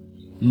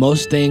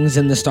 Most things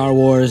in the Star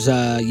Wars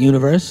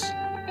universe.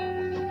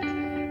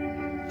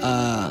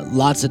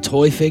 Lots of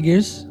toy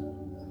figures.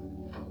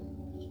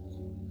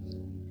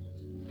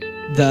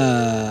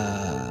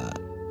 The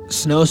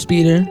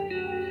Snowspeeder,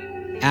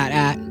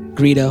 AT-AT,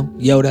 Greedo,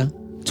 Yoda,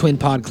 Twin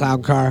Pod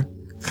Clown Car.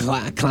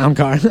 Clown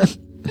Car.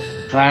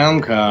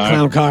 Clown Car.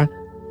 Clown Car.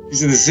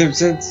 He's in The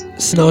Simpsons.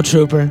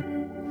 Snowtrooper,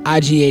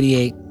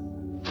 IG-88,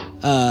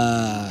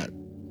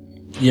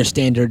 your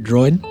standard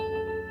droid.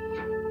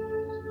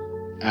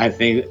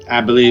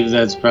 I believe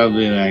that's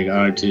probably like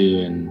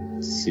R2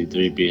 and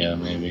C-3PO,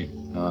 maybe.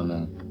 I don't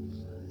know.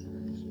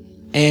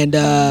 And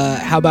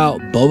how about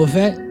Boba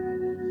Fett?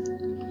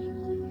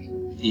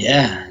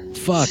 Yeah.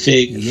 Fuck.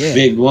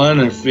 Fig 1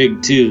 or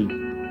Fig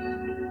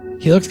 2?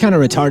 He looks kind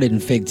of retarded in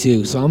Fig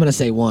 2, so I'm going to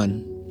say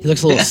 1. He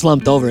looks a little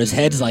slumped over. His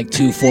head's like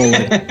too forward.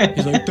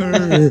 He's like,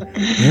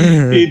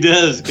 he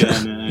does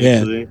kind of,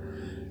 actually. Yeah.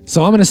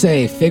 So I'm going to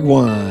say Fig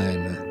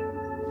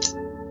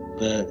 1.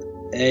 But,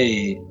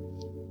 hey,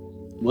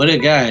 what a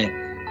guy.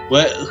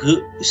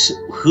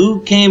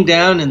 Who came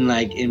down and,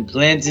 like,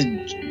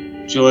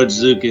 implanted George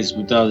Lucas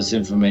with all this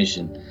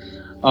information?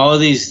 All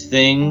these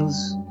things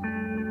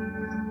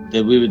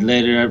that we would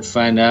later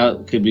find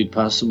out could be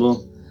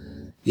possible.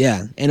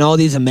 Yeah, and all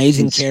these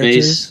amazing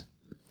characters. Space.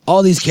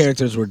 All these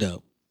characters were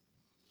dope.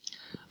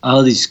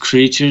 All these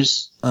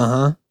creatures.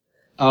 Uh-huh.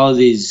 All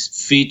these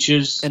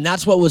features. And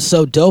that's what was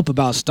so dope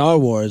about Star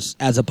Wars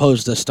as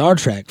opposed to Star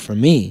Trek for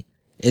me,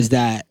 is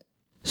that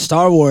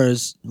Star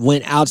Wars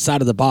went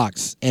outside of the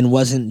box and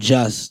wasn't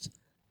just...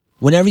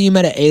 Whenever you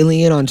met an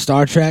alien on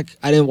Star Trek,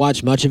 I didn't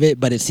watch much of it,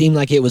 but it seemed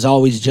like it was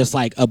always just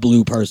like a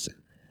blue person.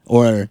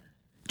 Or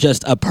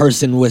just a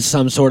person with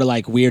some sort of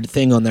like weird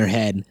thing on their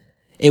head.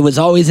 It was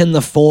always in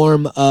the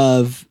form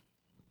of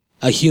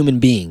a human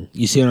being.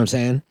 You see what I'm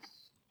saying?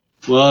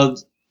 Well,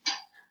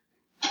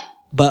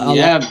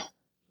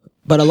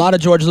 but a lot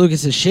of George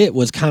Lucas's shit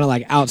was kind of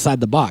like outside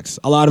the box.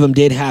 A lot of them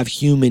did have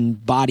human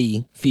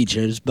body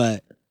features,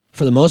 but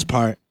for the most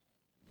part,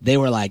 they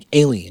were like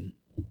alien.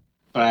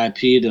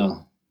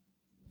 Bipedal,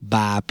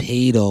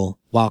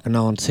 walking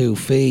on 2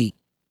 feet.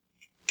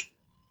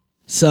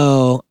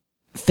 So,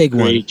 Fig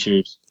 1.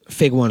 Creatures.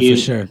 Fig 1 for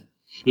sure.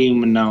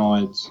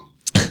 Humanoids.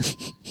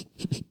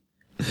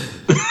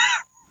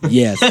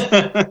 Yes.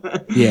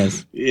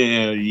 Yes.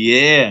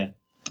 Yeah.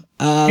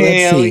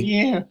 Let's see.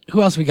 Yeah.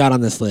 Who else we got on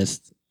this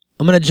list?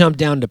 I'm going to jump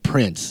down to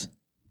Prince.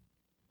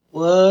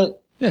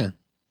 What? Yeah.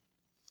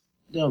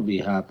 Don't be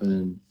hopping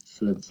and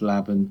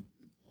flip-flopping.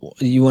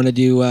 You want to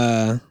do...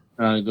 go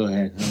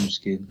ahead. I'm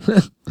just kidding.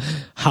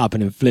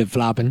 Hopping and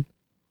flip-flopping.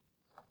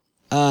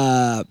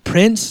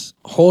 Prince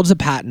holds a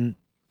patent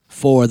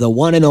for the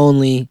one and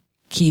only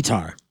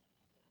keytar.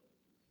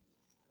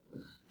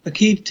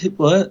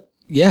 What?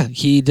 Yeah,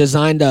 he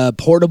designed a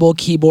portable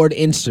keyboard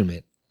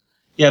instrument.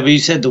 Yeah, but you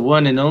said the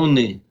one and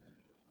only.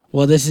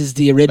 Well, this is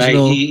the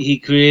original. Like he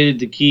created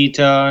the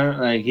keytar.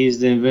 Like he's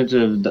the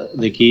inventor of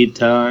the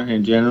keytar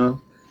in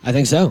general. I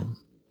think so.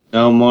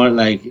 No more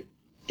like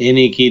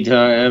any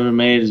keytar ever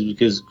made is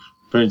because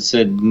Prince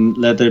said,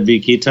 "Let there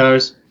be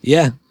keytars."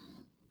 Yeah.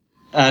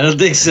 I don't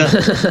think so.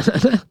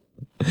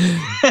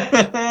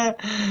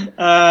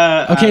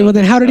 Okay, well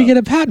then, how did he get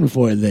a patent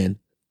for it then?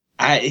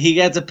 He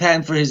got the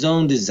patent for his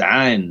own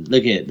design.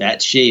 Look at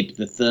that shape,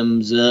 the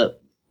thumbs up,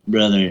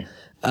 brother.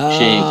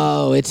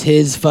 Oh, it's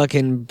his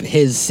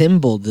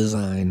symbol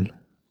design.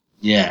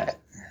 Yeah.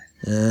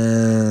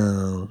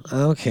 Oh,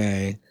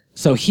 okay.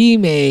 So he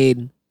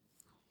made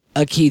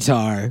a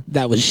keytar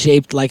that was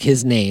shaped like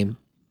his name,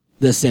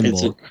 the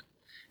symbol.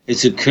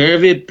 It's a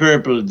curvy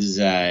purple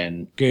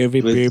design.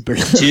 Curvy with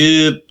purple.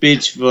 2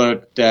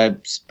 pitchfork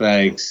type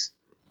spikes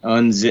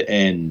on the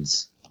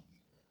ends.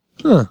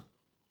 Huh.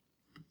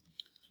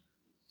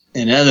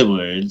 In other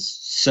words,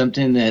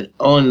 something that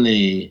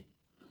only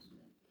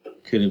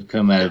could have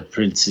come out of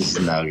Prince's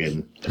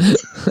noggin.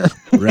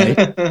 Right.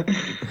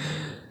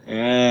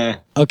 Yeah.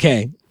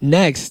 Okay.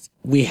 Next,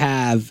 we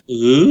have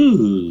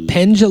Ooh.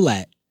 Penn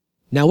Jillette.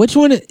 Now, which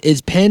one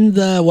is Penn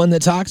the one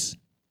that talks?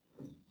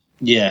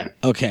 Yeah.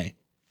 Okay.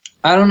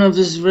 I don't know if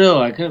this is real.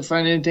 I couldn't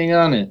find anything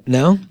on it.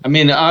 No? I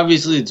mean,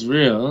 obviously it's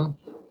real,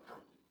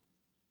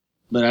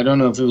 but I don't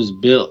know if it was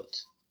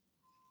built.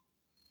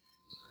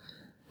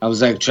 I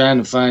was like trying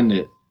to find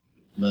it,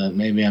 but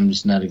maybe I'm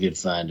just not a good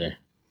finder.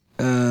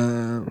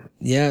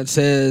 Yeah, it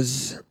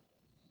says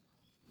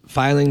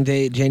filing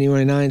date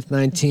January 9th,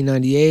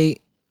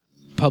 1998.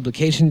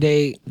 Publication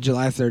date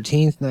July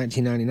 13th,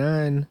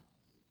 1999.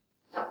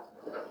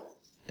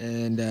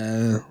 And,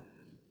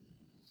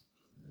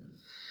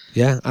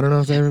 yeah, I don't know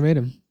if they ever made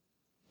them.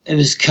 It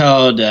was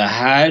called a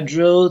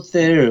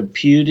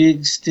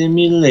hydrotherapeutic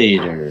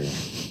stimulator.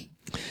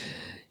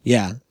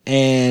 Yeah,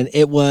 and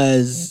it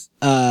was,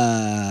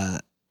 in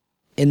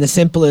the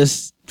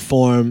simplest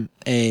form,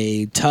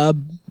 a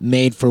tub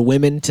made for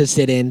women to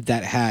sit in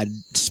that had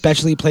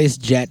specially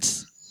placed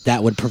jets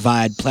that would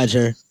provide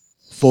pleasure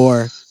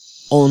for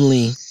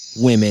only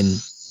women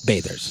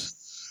bathers.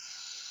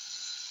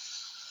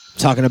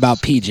 Talking about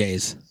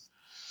PJs.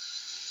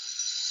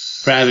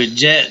 Private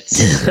jets.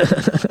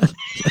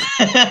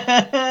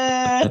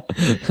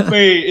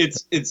 Wait,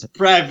 it's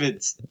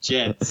private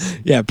jets.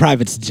 Yeah,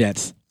 private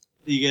jets.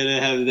 You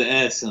gotta have the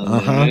S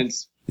on there.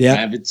 It's Yeah.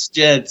 private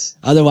jets.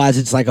 Otherwise,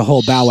 it's like a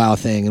whole Bow Wow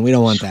thing, and we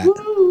don't want that.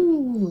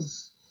 Woo.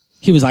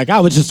 He was like, I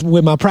was just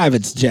with my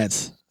private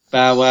jets.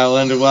 Bow Wow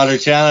underwater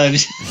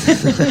challenge.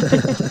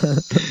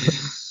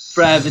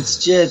 Private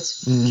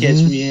jets.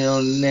 Catch me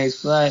on the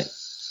next flight.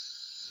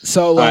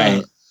 So,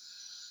 Right.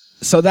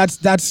 so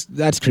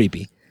that's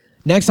creepy.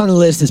 Next on the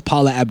list is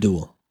Paula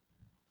Abdul.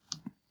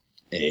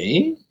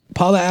 Eh?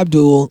 Paula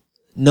Abdul,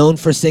 known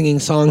for singing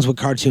songs with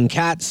cartoon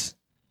cats,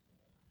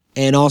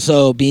 and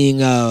also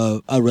being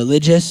a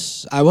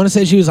religious. I want to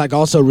say she was like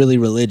also really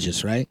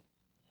religious, right?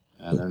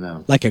 I don't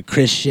know. Like a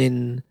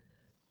Christian.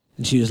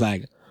 And she was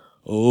like,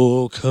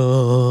 "Oh,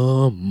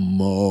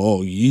 come,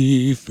 all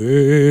ye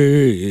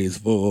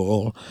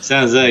faithful.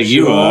 Sounds like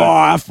you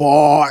are. Joy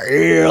for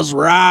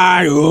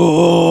Israel.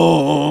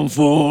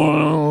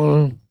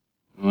 For..."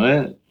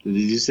 What? Did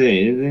you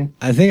say anything?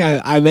 I think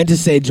I meant to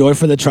say joy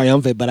for the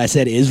triumphant, but I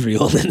said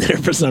Israel in there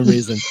for some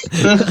reason.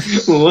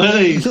 What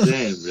are you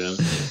saying, bro?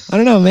 I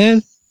don't know,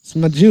 man. It's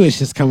my Jewish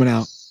is coming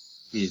out.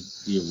 You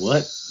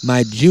what?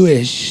 My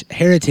Jewish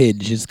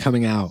heritage is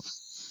coming out.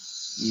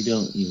 You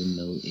don't even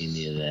know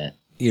any of that.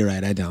 You're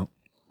right, I don't.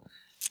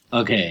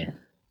 Okay.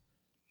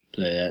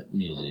 Play that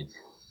music.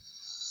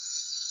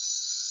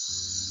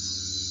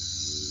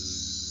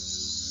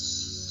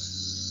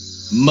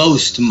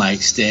 Most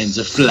mic stands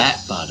are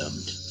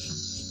flat-bottomed.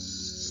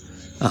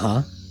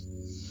 Uh-huh.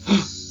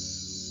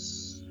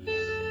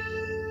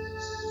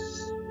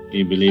 Can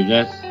you believe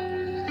that?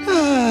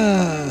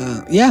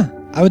 Yeah,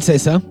 I would say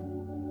so.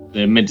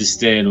 They're meant to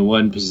stay in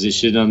one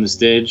position on the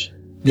stage,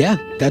 Yeah,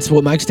 that's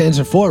what mic stands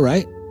are for,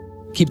 right?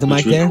 Keep the mic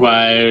which there.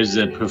 requires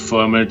a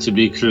performer to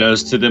be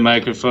close to the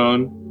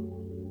microphone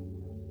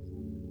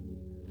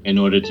in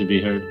order to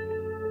be heard.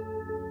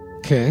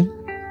 Okay.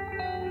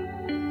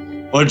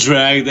 Or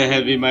drag the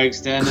heavy mic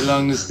stand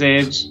along the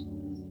stage.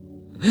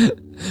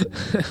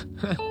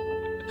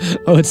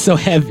 Oh, it's so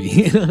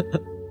heavy.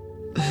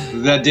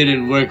 That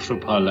didn't work for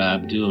Paula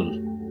Abdul.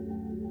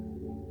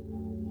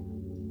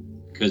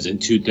 Because in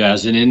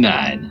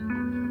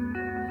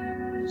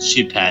 2009,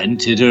 she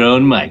patented her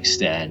own mic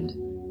stand.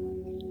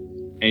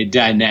 A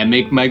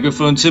dynamic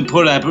microphone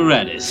support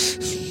apparatus.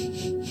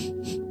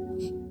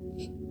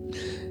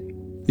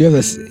 You have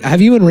this.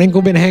 Have you and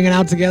Wrinkle been hanging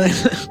out together?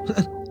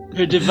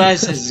 Her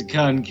device has a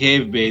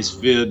concave base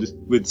filled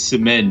with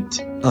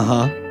cement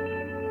Uh-huh.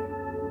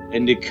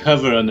 and a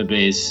cover on the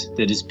base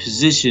that is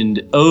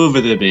positioned over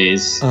the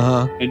base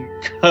Uh-huh. and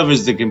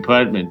covers the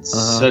compartments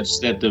Uh-huh. such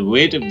that the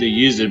weight of the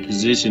user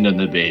positioned on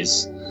the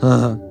base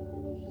Uh-huh.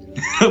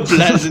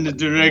 applies in the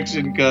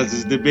direction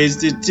causes the base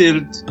to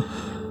tilt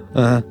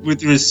Uh-huh.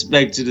 with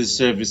respect to the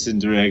surface in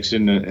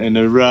direction and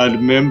a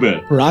rod member.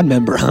 Rod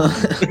member, huh?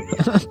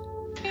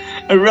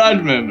 A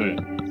rod member.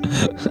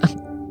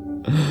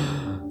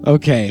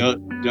 Okay.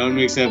 Don't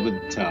mix that with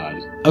Todd.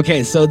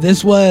 Okay, so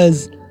this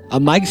was a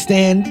mic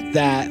stand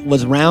that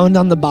was round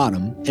on the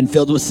bottom and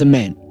filled with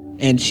cement,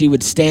 and she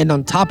would stand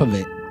on top of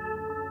it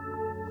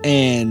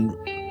and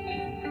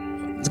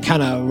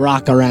kind of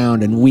rock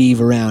around and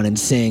weave around and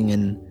sing,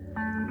 and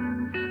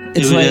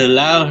It would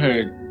allow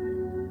her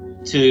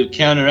to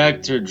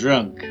counteract her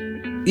drunk.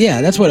 Yeah,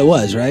 that's what it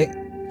was, right?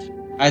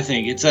 I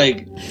think it's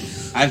like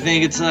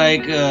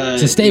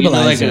To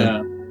stabilize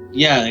her.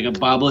 Like a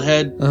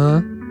bobblehead.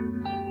 Uh-huh.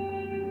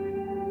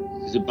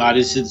 The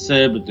body sits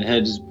there, but the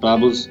head just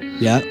bobbles.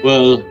 Yeah.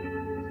 Well,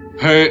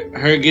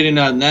 her getting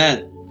on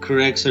that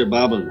corrects her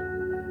bobble.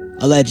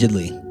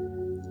 Allegedly.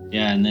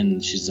 Yeah, and then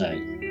she's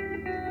like,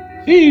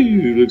 hey,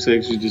 looks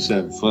like she's just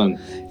having fun.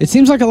 It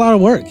seems like a lot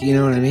of work, you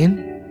know what I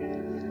mean?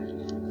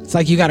 It's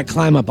like you got to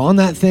climb up on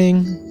that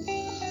thing.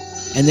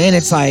 And then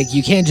it's like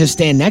you can't just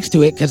stand next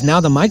to it because now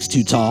the mic's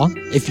too tall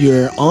if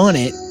you're on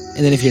it,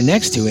 and then if you're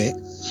next to it.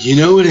 You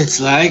know what it's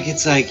like?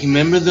 It's like, you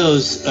remember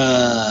those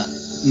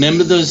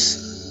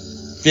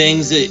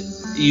things that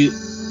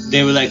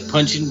they were like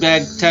punching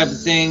bag type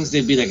of things?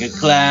 They'd be like a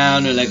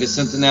clown or like a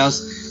something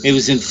else. It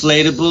was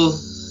inflatable,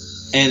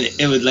 and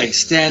it would like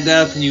stand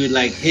up, and you would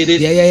like hit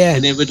it. Yeah.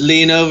 And it would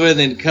lean over, and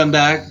then come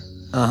back.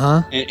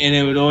 Uh-huh. And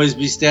it would always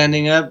be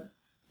standing up.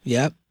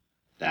 Yep.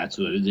 That's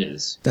what it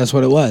is. That's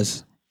what it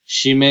was.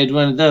 She made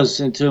one of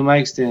those into a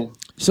mic stand.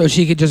 So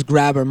she could just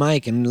grab her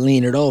mic and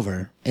lean it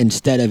over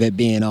instead of it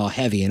being all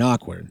heavy and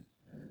awkward.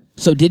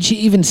 So did she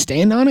even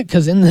stand on it?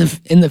 Because in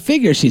the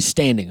figure, she's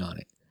standing on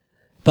it.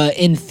 But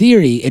in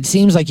theory, it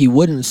seems like you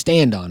wouldn't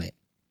stand on it.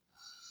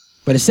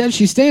 But it says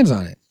she stands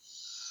on it.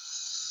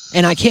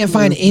 And I can't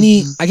find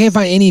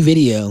any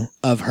video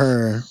of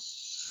her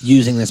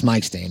using this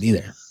mic stand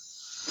either.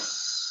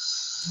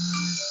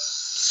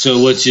 So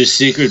what's your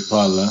secret,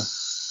 Paula?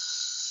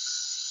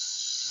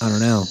 I don't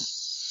know.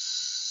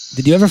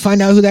 Did you ever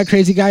find out who that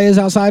crazy guy is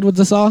outside with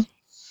the saw?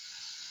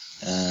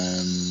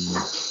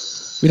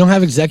 We don't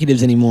have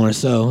executives anymore,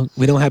 so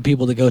we don't have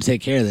people to go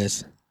take care of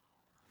this.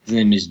 His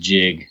name is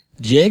Jig.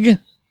 Jig?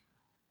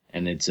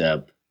 And it's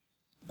up.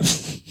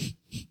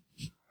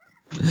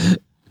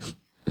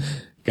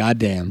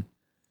 Goddamn.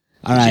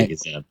 All right. Jig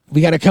is up.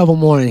 We got a couple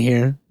more in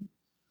here.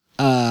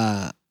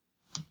 Andy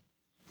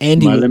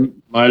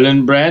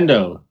Marlon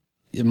Brando.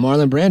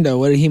 Marlon Brando,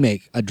 what did he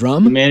make? A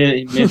drum? He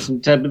made some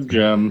type of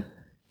drum.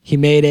 He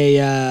made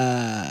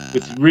a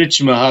with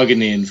rich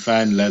mahogany and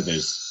fine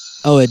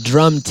leathers. Oh, a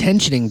drum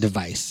tensioning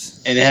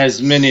device. It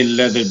has many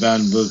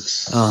leather-bound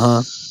books.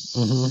 Uh-huh.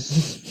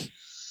 Mm-hmm.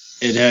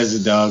 It has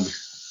a dog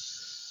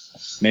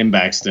named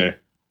Baxter.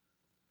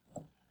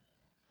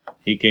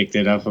 He kicked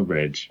it off a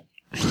bridge.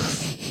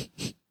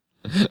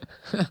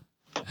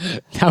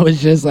 That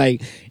was just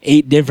like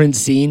 8 different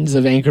scenes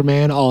of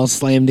Anchorman all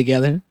slammed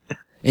together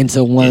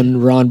into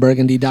one Ron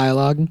Burgundy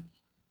dialogue.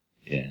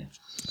 Yeah.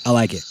 I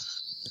like it.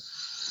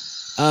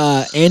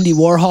 Andy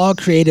Warhol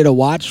created a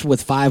watch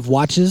with 5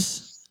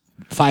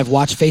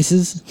 watch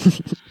faces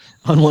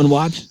on one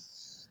watch,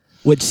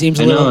 which seems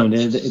a little... No,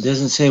 it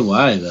doesn't say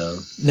why, though.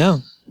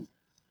 No.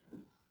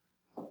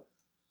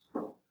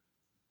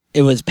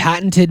 It was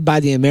patented by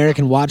the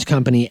American Watch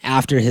Company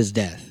after his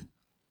death.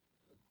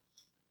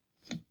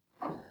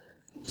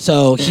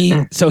 So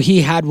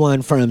he had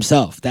one for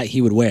himself that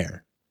he would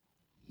wear.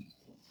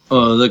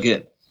 Oh, look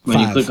at when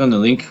 5. you click on the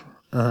link.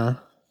 Uh-huh.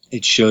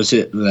 It shows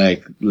it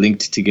like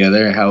linked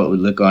together, how it would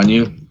look on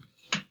you.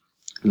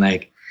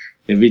 Like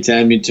every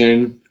time you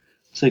turn,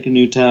 it's like a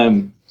new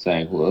time. It's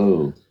like,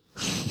 whoa.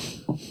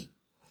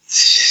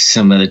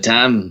 Some other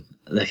time,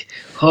 like,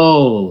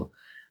 oh,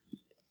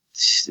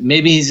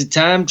 maybe he's a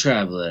time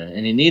traveler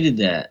and he needed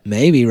that.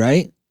 Maybe,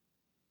 right?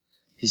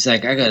 He's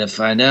like, I gotta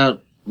find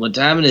out what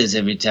time it is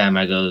every time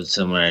I go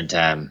somewhere in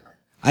time.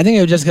 I think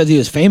it was just because he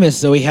was famous,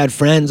 so he had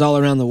friends all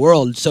around the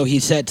world. So he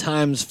set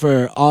times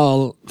for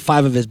all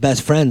 5 of his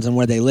best friends and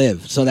where they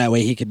live. So that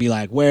way he could be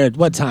like,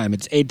 what time?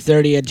 It's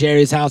 8:30 at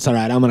Jerry's house? All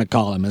right, I'm going to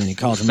call him. And then he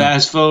calls him.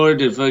 Fast forward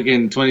to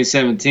fucking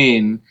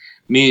 2017.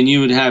 Me and you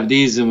would have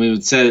these and we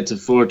would set it to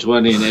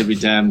 4:20 in every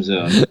time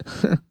zone.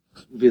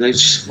 Be like,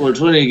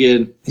 4:20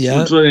 again.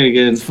 Yeah. 4:20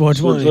 again. It's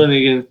 4:20. 4:20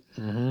 again.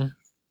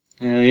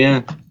 Mm-hmm. Hell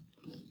yeah.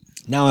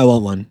 Now I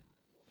want one.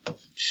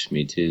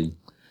 Me too.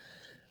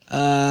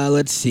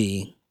 Let's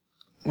see.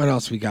 What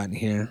else we got in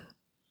here?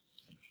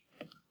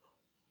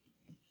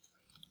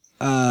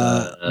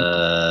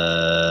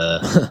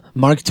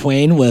 Mark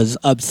Twain was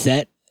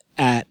upset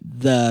at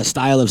the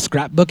style of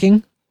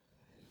scrapbooking,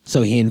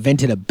 so he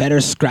invented a better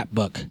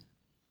scrapbook.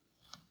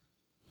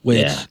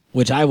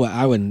 Which I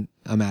wouldn't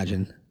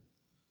imagine.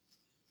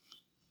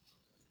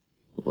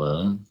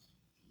 Well.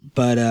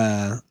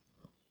 But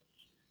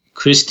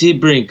Christy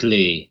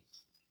Brinkley,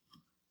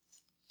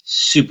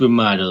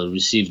 supermodel,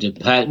 received a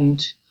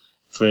patent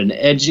for an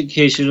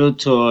educational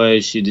toy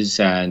she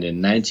designed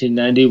in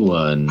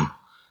 1991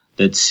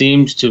 that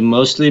seems to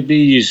mostly be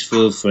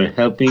useful for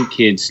helping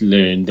kids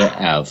learn the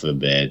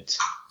alphabet.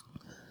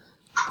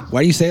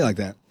 Why do you say it like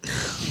that?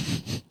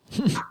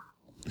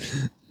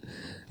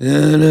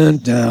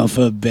 The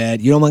alphabet.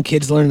 You don't want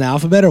kids to learn the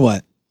alphabet or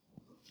what?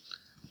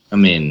 I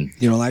mean...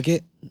 You don't like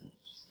it?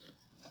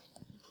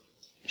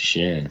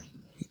 Sure.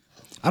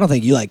 I don't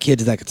think you like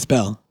kids that could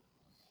spell.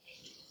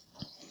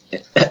 I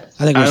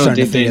think I don't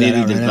think they need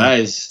a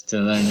device to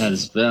learn how to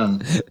spell.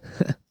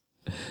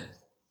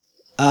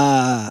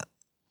 I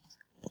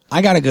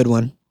got a good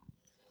one.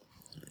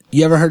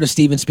 You ever heard of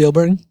Steven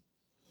Spielberg?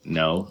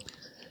 No.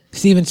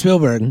 Steven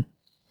Spielberg,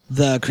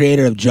 the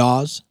creator of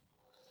Jaws.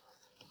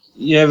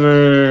 You ever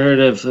heard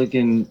of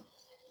fucking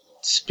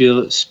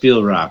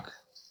Spielrock?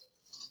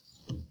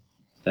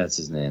 That's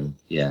his name.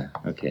 Yeah,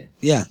 okay.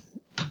 Yeah,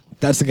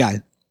 that's the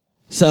guy.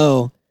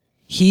 So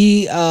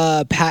he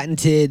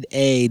patented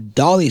a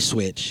dolly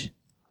switch,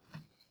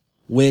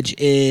 which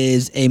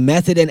is a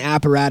method and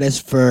apparatus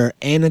for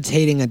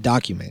annotating a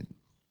document.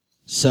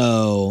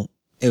 So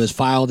it was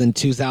filed in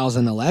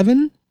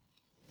 2011,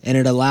 and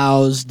it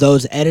allows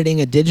those editing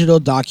a digital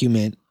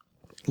document,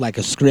 like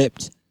a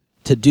script,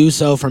 to do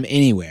so from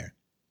anywhere.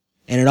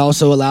 And it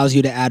also allows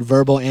you to add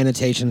verbal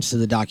annotations to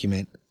the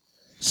document.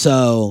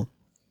 So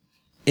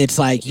it's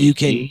like you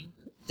can,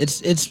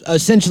 it's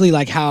essentially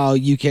like how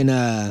you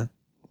can,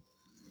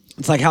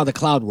 it's like how the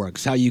cloud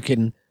works, how you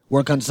can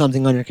work on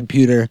something on your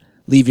computer,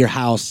 leave your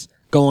house,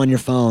 go on your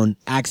phone,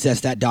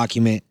 access that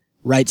document,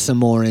 write some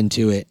more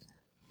into it.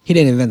 He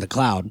didn't invent the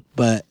cloud,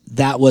 but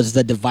that was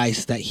the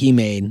device that he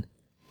made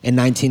in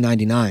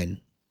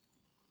 1999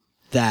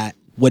 that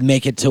would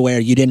make it to where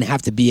you didn't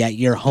have to be at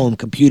your home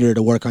computer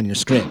to work on your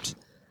script.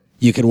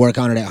 You could work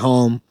on it at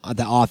home, at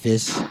the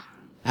office,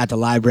 at the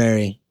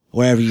library,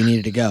 wherever you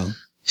needed to go.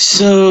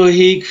 So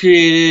he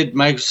created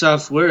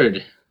Microsoft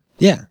Word.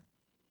 Yeah.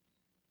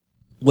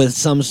 With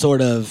some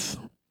sort of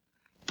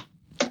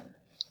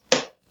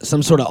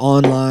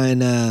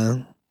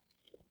online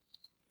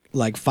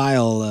like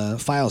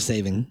file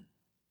saving.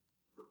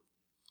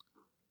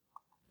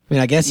 I mean,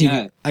 I guess you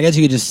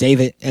could just save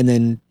it and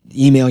then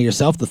email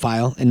yourself the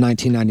file in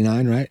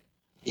 1999, right?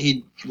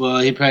 He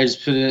probably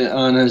just put it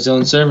on his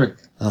own server.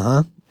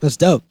 That's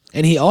dope.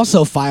 And he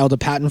also filed a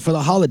patent for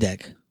the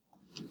holodeck.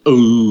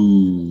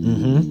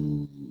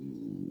 Ooh.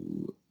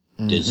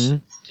 Does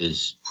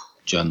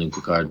John Luke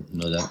Picard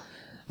know that?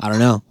 I don't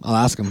know. I'll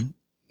ask him.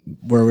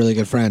 We're really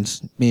good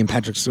friends, me and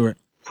Patrick Stewart.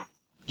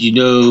 You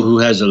know who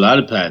has a lot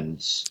of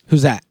patents?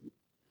 Who's that?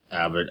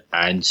 Albert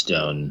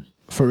Einstein.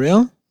 For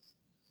real?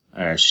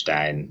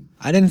 Einstein.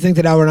 I didn't think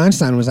that Albert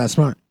Einstein was that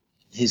smart.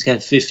 He's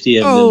got 50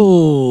 of them.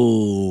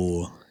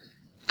 Oh.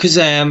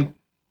 Kazam.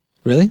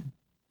 Really?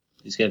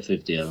 He's got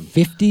 50 of them.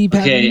 50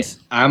 patents?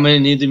 Okay, I'm going to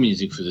need the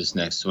music for this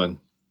next one.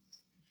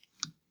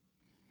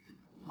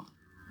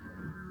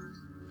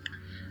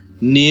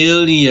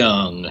 Neil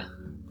Young.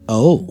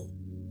 Oh.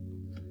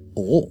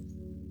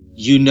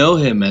 You know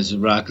him as a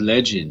rock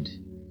legend.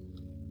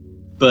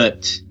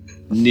 But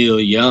Neil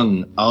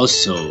Young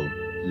also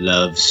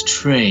loves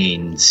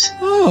trains.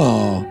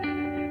 Oh.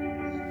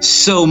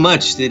 So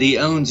much that he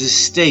owns a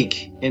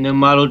stake in a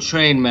model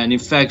train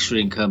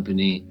manufacturing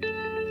company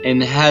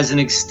and has an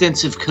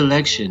extensive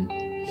collection.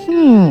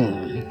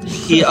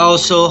 He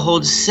also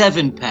holds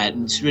 7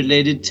 patents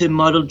related to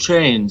model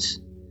trains,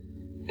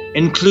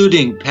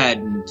 including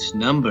patent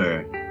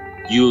number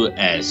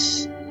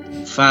US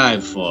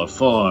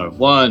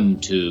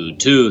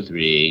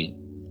 5441223.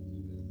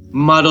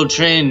 Model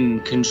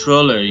train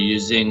controller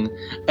using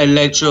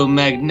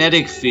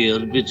electromagnetic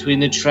field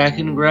between the track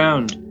and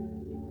ground.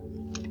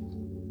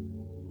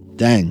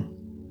 Dang.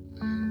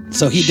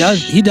 So he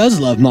does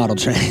love model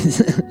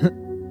trains.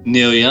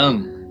 Neil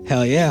Young.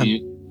 Hell yeah.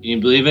 You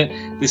believe it?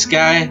 This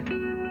guy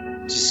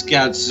just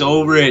got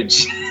so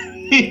rich.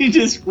 He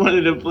just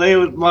wanted to play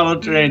with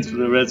model trains for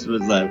the rest of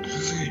his life.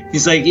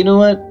 He's like, you know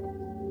what?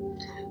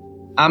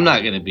 I'm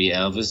not going to be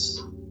Elvis.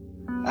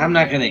 I'm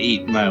not going to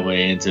eat my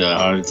way into a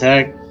heart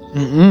attack.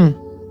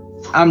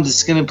 I'm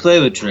just going to play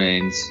with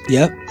trains.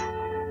 Yep.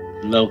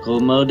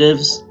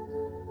 Locomotives.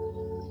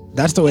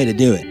 That's the way to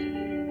do it.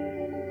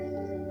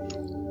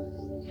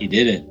 He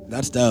did it.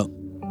 That's dope.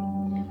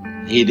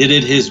 He did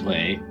it his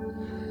way.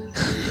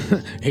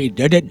 He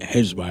did it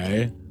his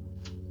way.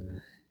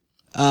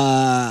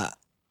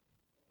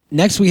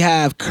 Next we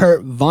have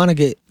Kurt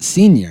Vonnegut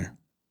Sr.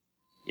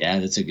 Yeah,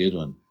 that's a good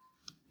one.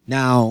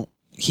 Now,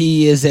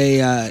 he's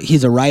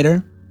a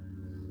writer,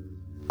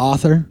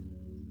 author,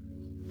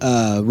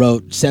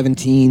 wrote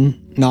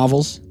 17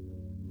 novels,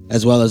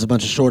 as well as a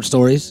bunch of short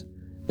stories.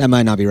 That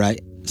might not be right.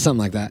 Something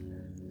like that.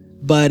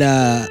 But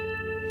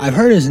I've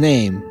heard his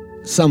name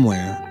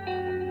somewhere.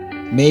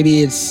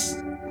 Maybe it's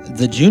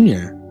the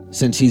junior,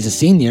 since he's a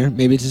senior.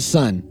 Maybe it's his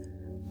son.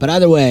 But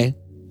either way,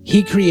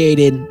 he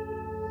created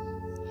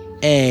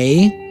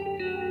a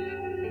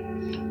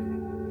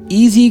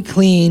easy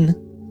clean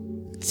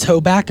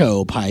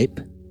tobacco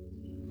pipe,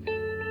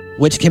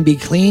 which can be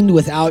cleaned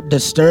without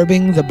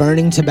disturbing the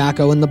burning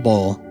tobacco in the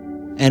bowl,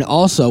 and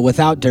also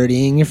without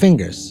dirtying your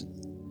fingers.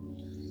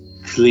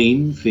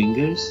 Clean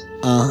fingers?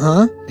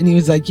 And he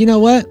was like, you know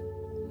what?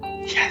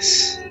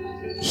 Yes.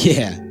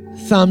 Yeah.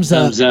 Thumbs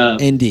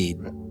up. Indeed.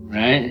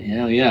 Right?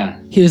 Hell yeah.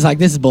 He was like,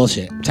 this is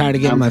bullshit. I'm tired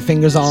of getting my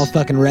fingers all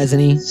fucking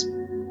resiny.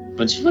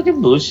 Bunch of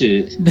fucking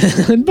bullshit.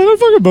 Fucking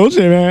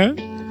bullshit, man.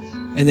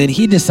 And then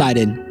he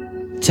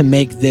decided to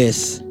make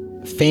this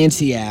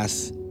fancy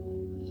ass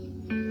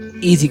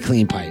easy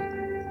clean pipe.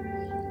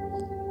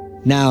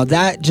 Now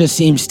that just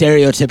seems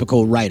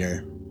stereotypical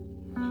writer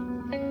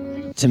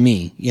to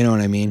me. You know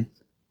what I mean?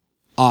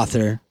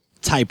 Author,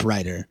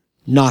 typewriter,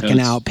 knocking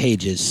out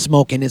pages,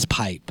 smoking his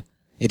pipe.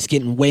 It's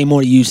getting way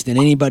more use than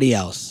anybody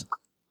else.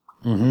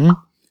 And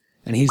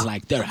he's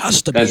like, there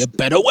has to be a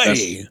better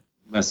way.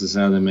 That's the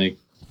sound they make.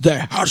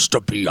 There has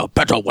to be a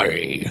better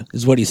way,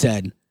 is what he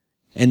said.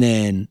 And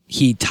then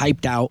he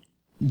typed out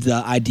the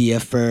idea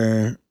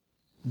for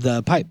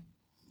the pipe.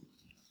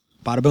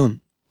 Bada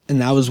boom.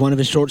 And that was one of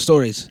his short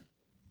stories.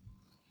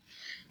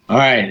 All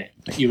right.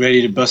 You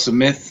ready to bust a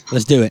myth?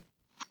 Let's do it.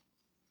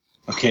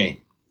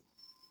 Okay.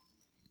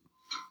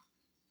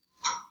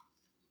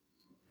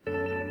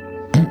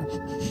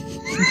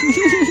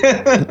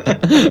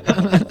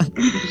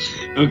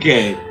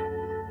 Okay.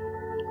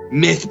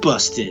 Myth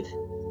busted.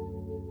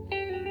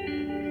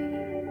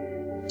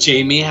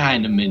 Jamie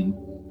Heineman,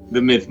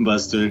 the myth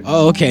buster.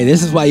 Oh, okay.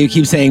 This is why you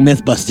keep saying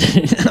myth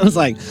busted. I was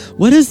like,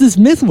 what is this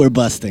myth we're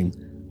busting?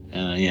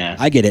 Yeah.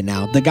 I get it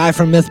now. The guy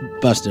from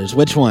Mythbusters.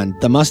 Which one?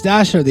 The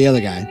mustache or the other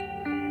guy?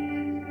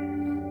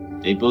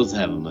 They both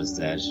have a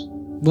mustache.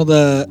 Well,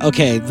 the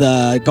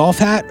golf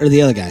hat or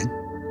the other guy?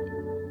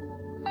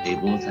 They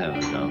both have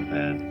a golf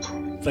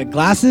hat. The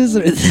glasses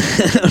or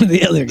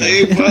the other guy?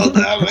 They both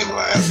have a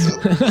glasses.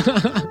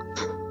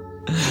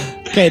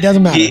 Okay, it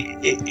doesn't matter.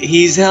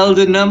 He's held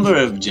a number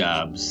of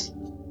jobs.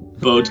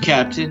 Boat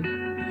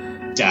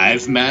captain,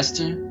 dive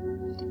master,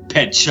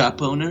 pet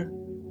shop owner,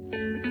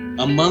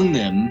 among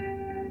them,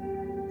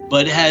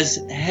 but has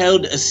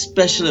held a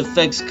special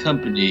effects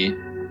company,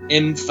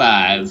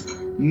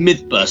 M5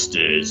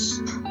 Mythbusters.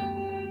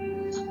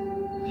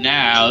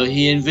 Now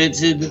he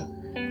invented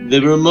the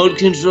remote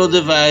control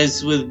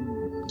device with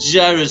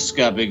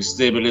gyroscopic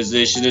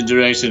stabilization and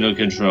directional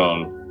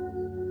control.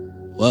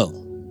 Whoa.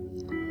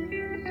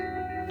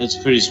 That's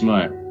pretty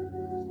smart.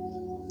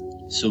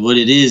 So what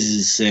it is,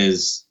 it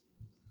says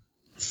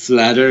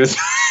flat Earth.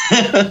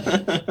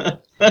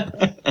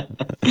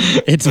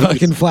 It's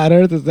fucking flat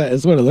Earth.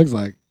 That's what it looks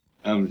like.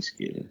 I'm just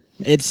kidding.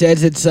 It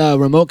says it's a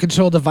remote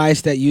control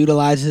device that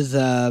utilizes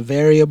a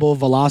variable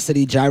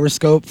velocity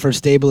gyroscope for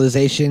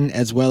stabilization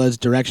as well as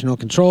directional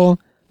control.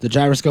 The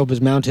gyroscope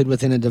is mounted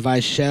within a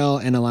device shell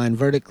and aligned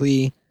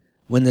vertically.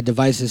 When the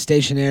device is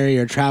stationary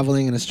or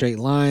traveling in a straight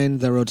line,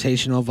 the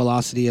rotational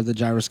velocity of the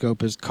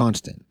gyroscope is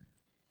constant.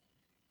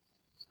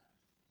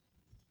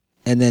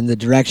 And then the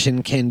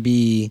direction can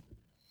be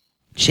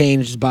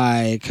changed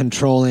by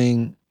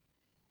controlling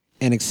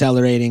and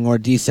accelerating or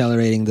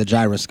decelerating the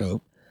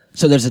gyroscope.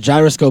 So there's a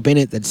gyroscope in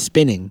it that's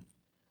spinning,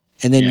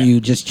 and then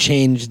you just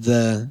change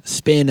the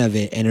spin of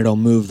it and it'll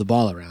move the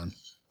ball around.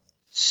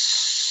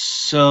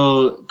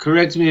 So,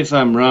 correct me if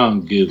I'm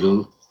wrong,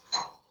 Google,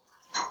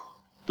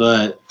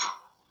 but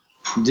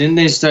didn't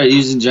they start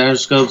using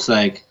gyroscopes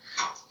like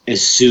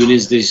as soon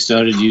as they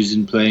started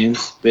using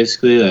planes?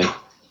 Basically,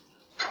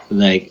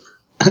 like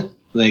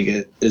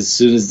as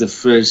soon as the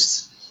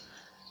first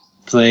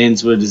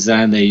planes were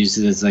designed, they used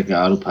it as like an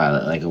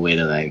autopilot, like a way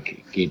to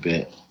like keep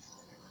it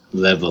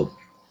level.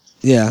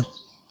 Yeah.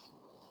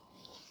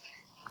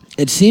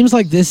 It seems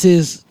like this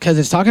is because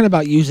it's talking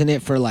about using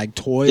it for like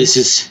toys. This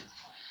is,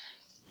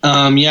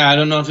 yeah. I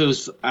don't know if it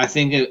was. I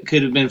think it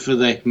could have been for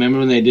like. Remember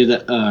when they did?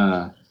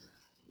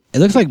 It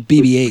looks like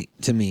BB-8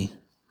 to me.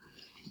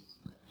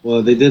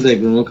 Well, they did like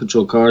remote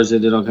control cars. They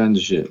did all kinds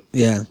of shit.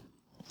 Yeah.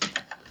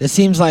 It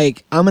seems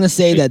like I'm gonna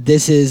say that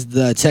this is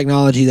the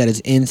technology that is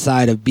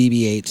inside of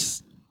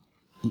BB-8's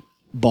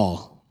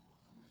ball.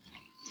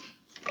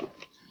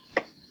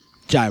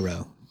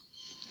 Gyro.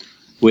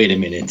 Wait a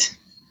minute.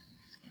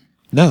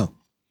 No.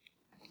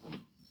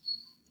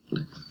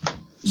 Wait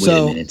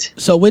a minute.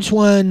 So which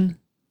one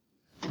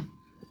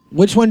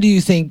do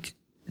you think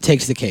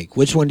takes the cake?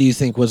 Which one do you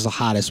think was the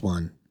hottest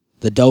one?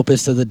 The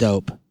dopest of the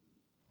dope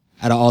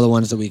out of all the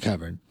ones that we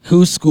covered?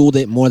 Who schooled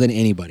it more than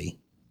anybody?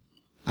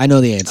 I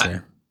know the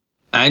answer.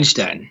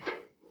 Einstein.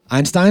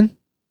 Einstein?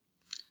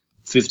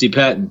 50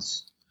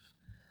 patents.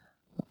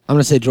 I'm going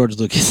to say George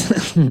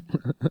Lucas.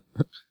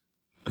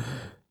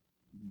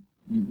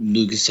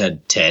 Lucas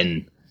had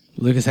 10.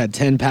 Lucas had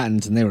 10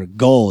 patents and they were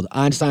gold.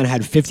 Einstein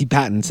had 50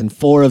 patents and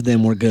 4 of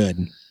them were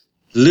good.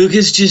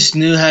 Lucas just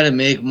knew how to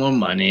make more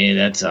money,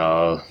 that's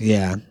all.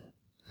 Yeah.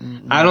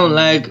 I don't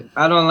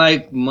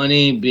like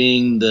money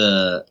being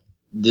the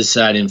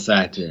deciding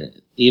factor.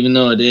 Even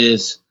though it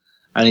is,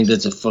 I think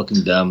that's a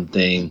fucking dumb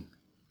thing.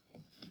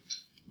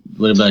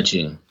 What about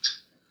you?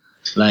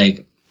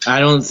 Like, I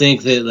don't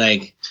think that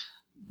like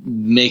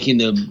making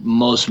the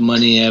most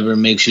money ever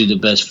makes you the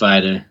best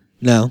fighter.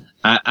 No.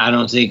 I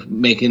don't think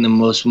making the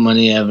most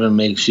money ever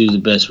makes you the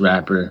best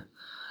rapper.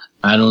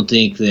 I don't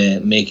think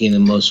that making the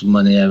most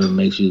money ever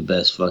makes you the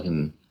best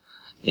fucking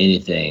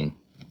anything.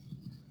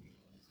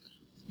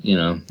 You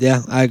know?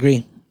 Yeah, I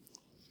agree.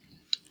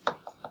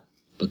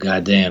 But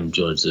goddamn,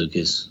 George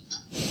Lucas.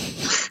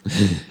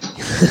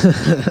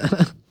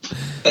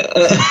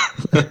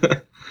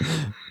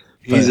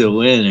 He's a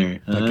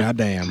winner. Huh? But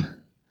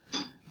goddamn.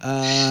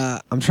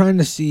 I'm trying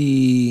to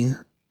see.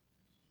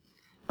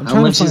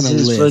 How much is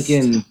his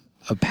fucking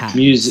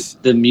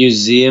the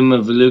Museum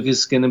of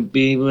Lucas gonna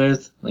be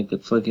worth? Like a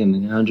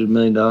fucking $100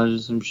 million or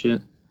some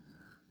shit?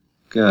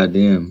 God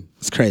damn.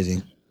 It's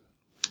crazy.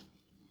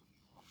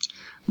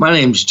 My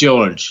name's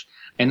George,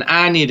 and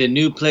I need a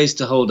new place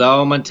to hold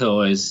all my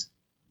toys.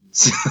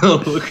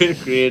 So we're gonna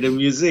create a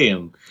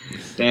museum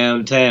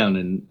downtown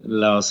in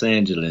Los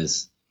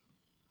Angeles.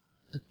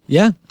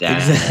 Yeah.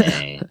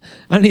 Exactly.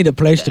 I need a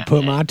place to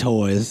put my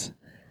toys.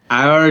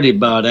 I already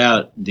bought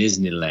out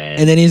Disneyland.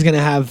 And then he's going to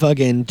have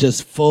fucking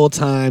just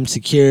full-time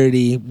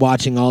security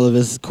watching all of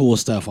his cool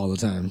stuff all the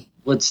time.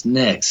 What's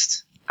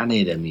next? I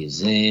need a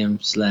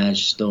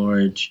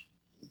museum/storage.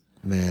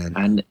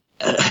 Man.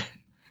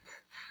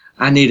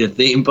 I need a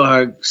theme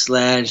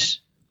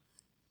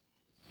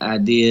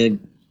park/idea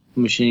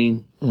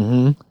machine.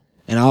 Mm-hmm.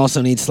 And I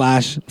also need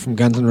Slash from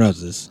Guns N'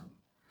 Roses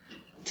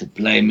to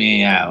play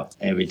me out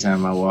every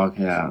time I walk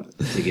out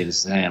to get a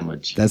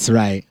sandwich. That's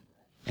right.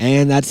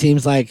 And that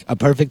seems like a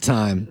perfect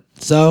time.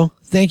 So,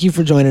 thank you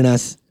for joining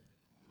us.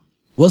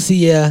 We'll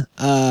see you,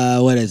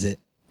 what is it?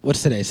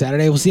 What's today?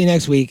 Saturday? We'll see you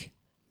next week.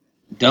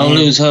 Don't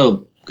lose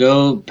hope.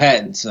 Go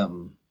patent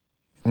something.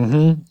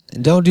 Mm-hmm.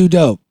 And don't do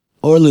dope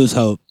or lose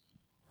hope.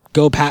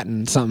 Go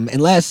patent something.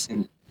 Unless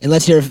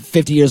you're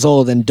 50 years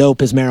old and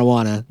dope is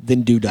marijuana,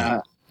 then do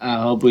dope.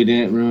 I hope we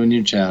didn't ruin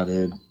your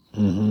childhood.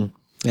 Mm-hmm.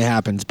 It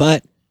happens.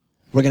 But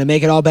we're going to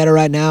make it all better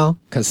right now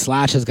because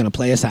Slash is going to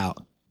play us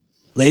out.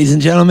 Ladies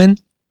and gentlemen,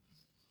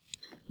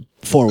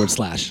 /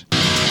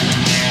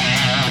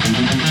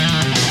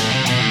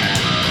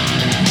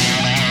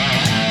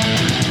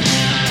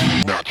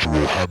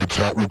 Natural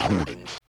Habitat Recordings.